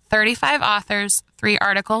 books, 35 authors, 3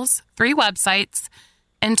 articles, 3 websites,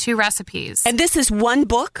 and 2 recipes. And this is one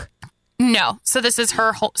book? No. So this is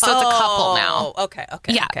her whole... So it's a couple now. Okay.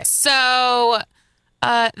 Yeah. Okay. So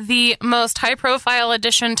the most high-profile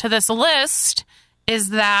addition to this list is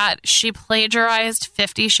that she plagiarized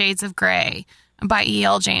 50 Shades of Grey by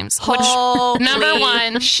E.L. James. Which, Holy number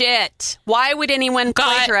one, shit. Why would anyone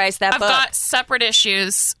plagiarize that book? I've got separate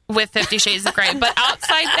issues with 50 Shades of Grey. But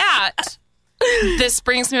outside that, this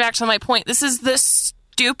brings me back to my point. This is the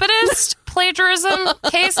stupidest plagiarism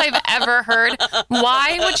case I've ever heard.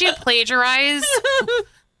 Why would you plagiarize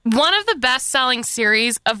one of the best-selling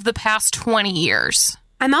series of the past 20 years?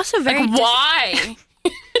 I'm also very Why?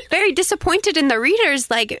 very disappointed in the readers.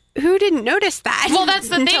 Like, who didn't notice that? Well, that's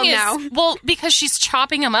the until thing now. is, because she's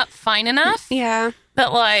chopping them up fine enough Yeah.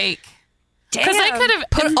 that, like, because I Damn. could have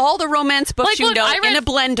Put all the romance books Like, look, I read- in a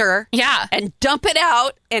blender. Yeah. And dump it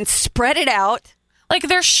out and spread it out. like,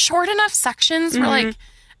 there's short enough sections where, like,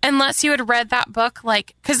 unless you had read that book,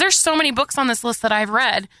 like, because there's so many books on this list that I've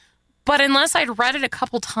read, but unless I'd read it a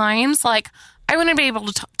couple times, like, I wouldn't be able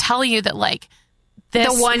to tell you that, like,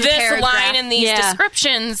 this one paragraph. line in these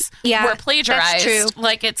descriptions Yeah, were plagiarized. that's true.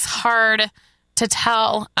 Like, it's hard to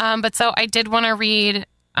tell. But so I did want to read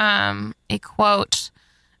a quote.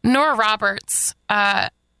 Nora Roberts,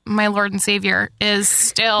 my Lord and Savior, is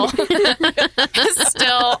still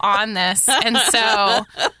on this, and so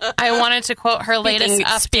I wanted to quote her latest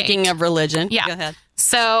update. Speaking of religion. Yeah. Go ahead.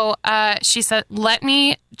 So she said, "Let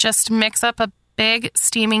me just mix up a big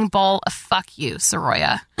steaming bowl of fuck you,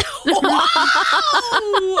 Soroya."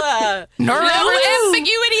 Nora Roberts,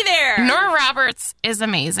 ambiguity there. Nora Roberts is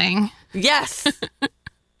amazing. Yes.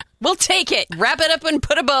 We'll take it. Wrap it up and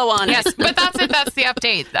put a bow on it. Yes, but that's it. That's the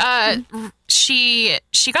update. She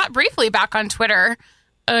got briefly back on Twitter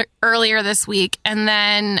earlier this week, and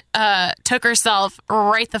then took herself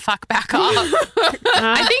right the fuck back off.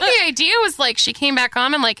 I think the idea was like she came back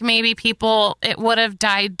on, and like maybe it would have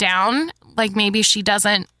died down. Like maybe she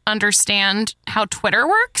doesn't understand how Twitter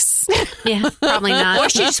works. Yeah, probably not. Or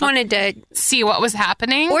she just wanted to, See what was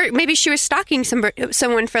happening. or maybe she was stalking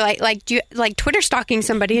someone for like Twitter stalking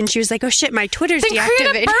somebody, and she was like, "Oh shit, my Twitter's Then create a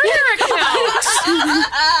deactivated." burner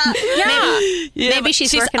account. Yeah. Maybe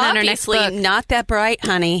she's working on her next obviously book. not that bright,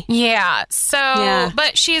 honey. Yeah. So, Yeah.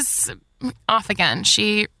 but she's off again.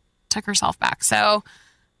 She took herself back. So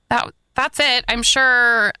that's it. I'm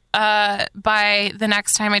sure by the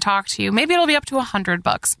next time I talk to you, maybe it'll be up to 100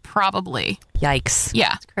 books. Probably. Yikes.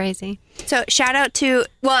 Yeah. Crazy. So shout out to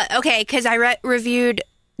because I reviewed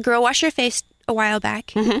 "Girl Wash Your Face" a while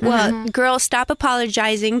back. Well, "Girl Stop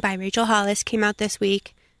Apologizing" by Rachel Hollis came out this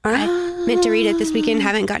week. I meant to read it this weekend,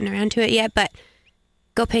 haven't gotten around to it yet, but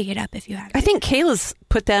go pick it up if you haven't. I think Kayla's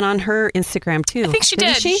put that on her Instagram too. I think she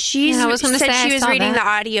Didn't did. She Yeah, I was gonna said say I she was saw reading that.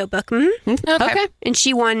 the audiobook, Okay. and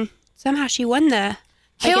she won. Somehow she won the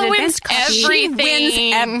Kayla an wins advanced copy. everything.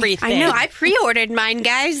 Wins everything. I know. I pre-ordered mine,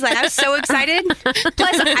 guys. Like, I was so excited.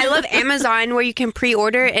 Plus, I love Amazon where you can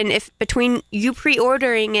pre-order, and if between you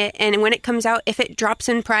pre-ordering it and when it comes out, if it drops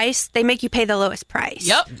in price, they make you pay the lowest price.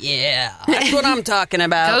 Yep. Yeah, that's what I'm talking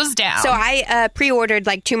about. Goes down. So I pre-ordered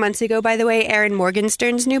like 2 months ago, by the way, Erin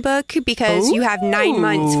Morgenstern's new book because you have 9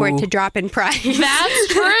 months for it to drop in price. That's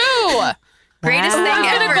true. Greatest Wow. thing I'm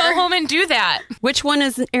ever. going to go home and do that. Which one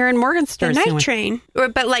is Erin Morgenstern The doing? Night Train,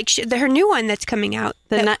 but like her new one that's coming out.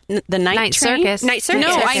 The Night Night Train? Circus. Night Circus.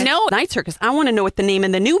 No, I know Night Circus. I want to know what the name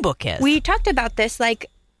of the new book is. We talked about this like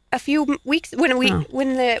a few weeks when we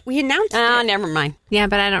announced it. Never mind. Yeah,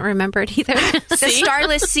 but I don't remember it either. The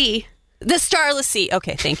Starless Sea. The Starless Sea.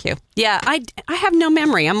 Okay, thank you. Yeah, I have no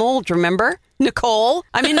memory. I'm old, remember? Nicole,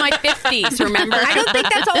 I'm in my 50s, remember? I don't think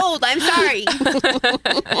that's old. I'm sorry.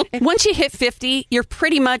 Once you hit 50, you're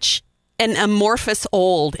pretty much an amorphous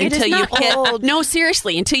old It is until you not hit old. No,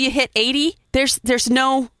 seriously, until you hit 80, there's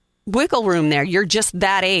no wiggle room there. You're just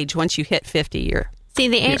that age. Once you hit 50, you're See,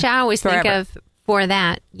 the age I always think forever. of for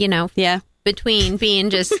that, yeah. between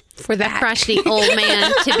being just for that crusty old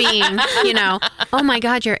man to being, oh my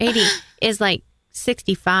God, you're 80 is like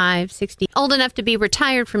 65, 60, old enough to be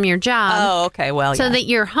retired from your job. Oh, okay. Well, So yeah. that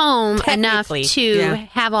you're home enough Technically, to yeah.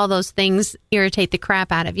 have all those things irritate the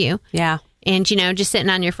crap out of you. Yeah. And, just sitting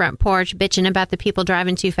on your front porch bitching about the people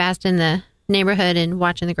driving too fast in the neighborhood and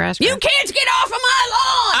watching the grass grow. You can't get off of my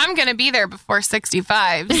lawn! I'm going to be there before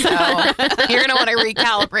 65, so you're going to want to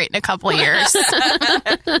recalibrate in a couple of years.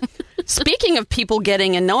 Speaking of people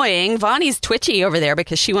getting annoying, Vonnie's twitchy over there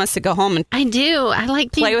because she wants to go home and I do. I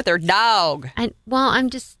like to play with her dog. I'm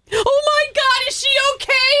just... Oh my God, is she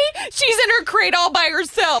okay? She's in her crate all by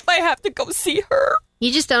herself. I have to go see her.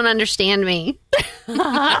 You just don't understand me.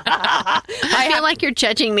 I feel like you're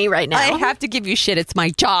judging me right now. I have to give you shit. It's my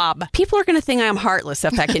job. People are going to think I'm heartless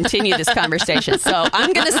if I continue this conversation. So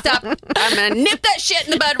I'm going to stop. I'm going to nip that shit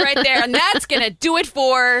in the bud right there. And that's going to do it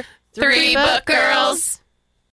for 3 Book Girls.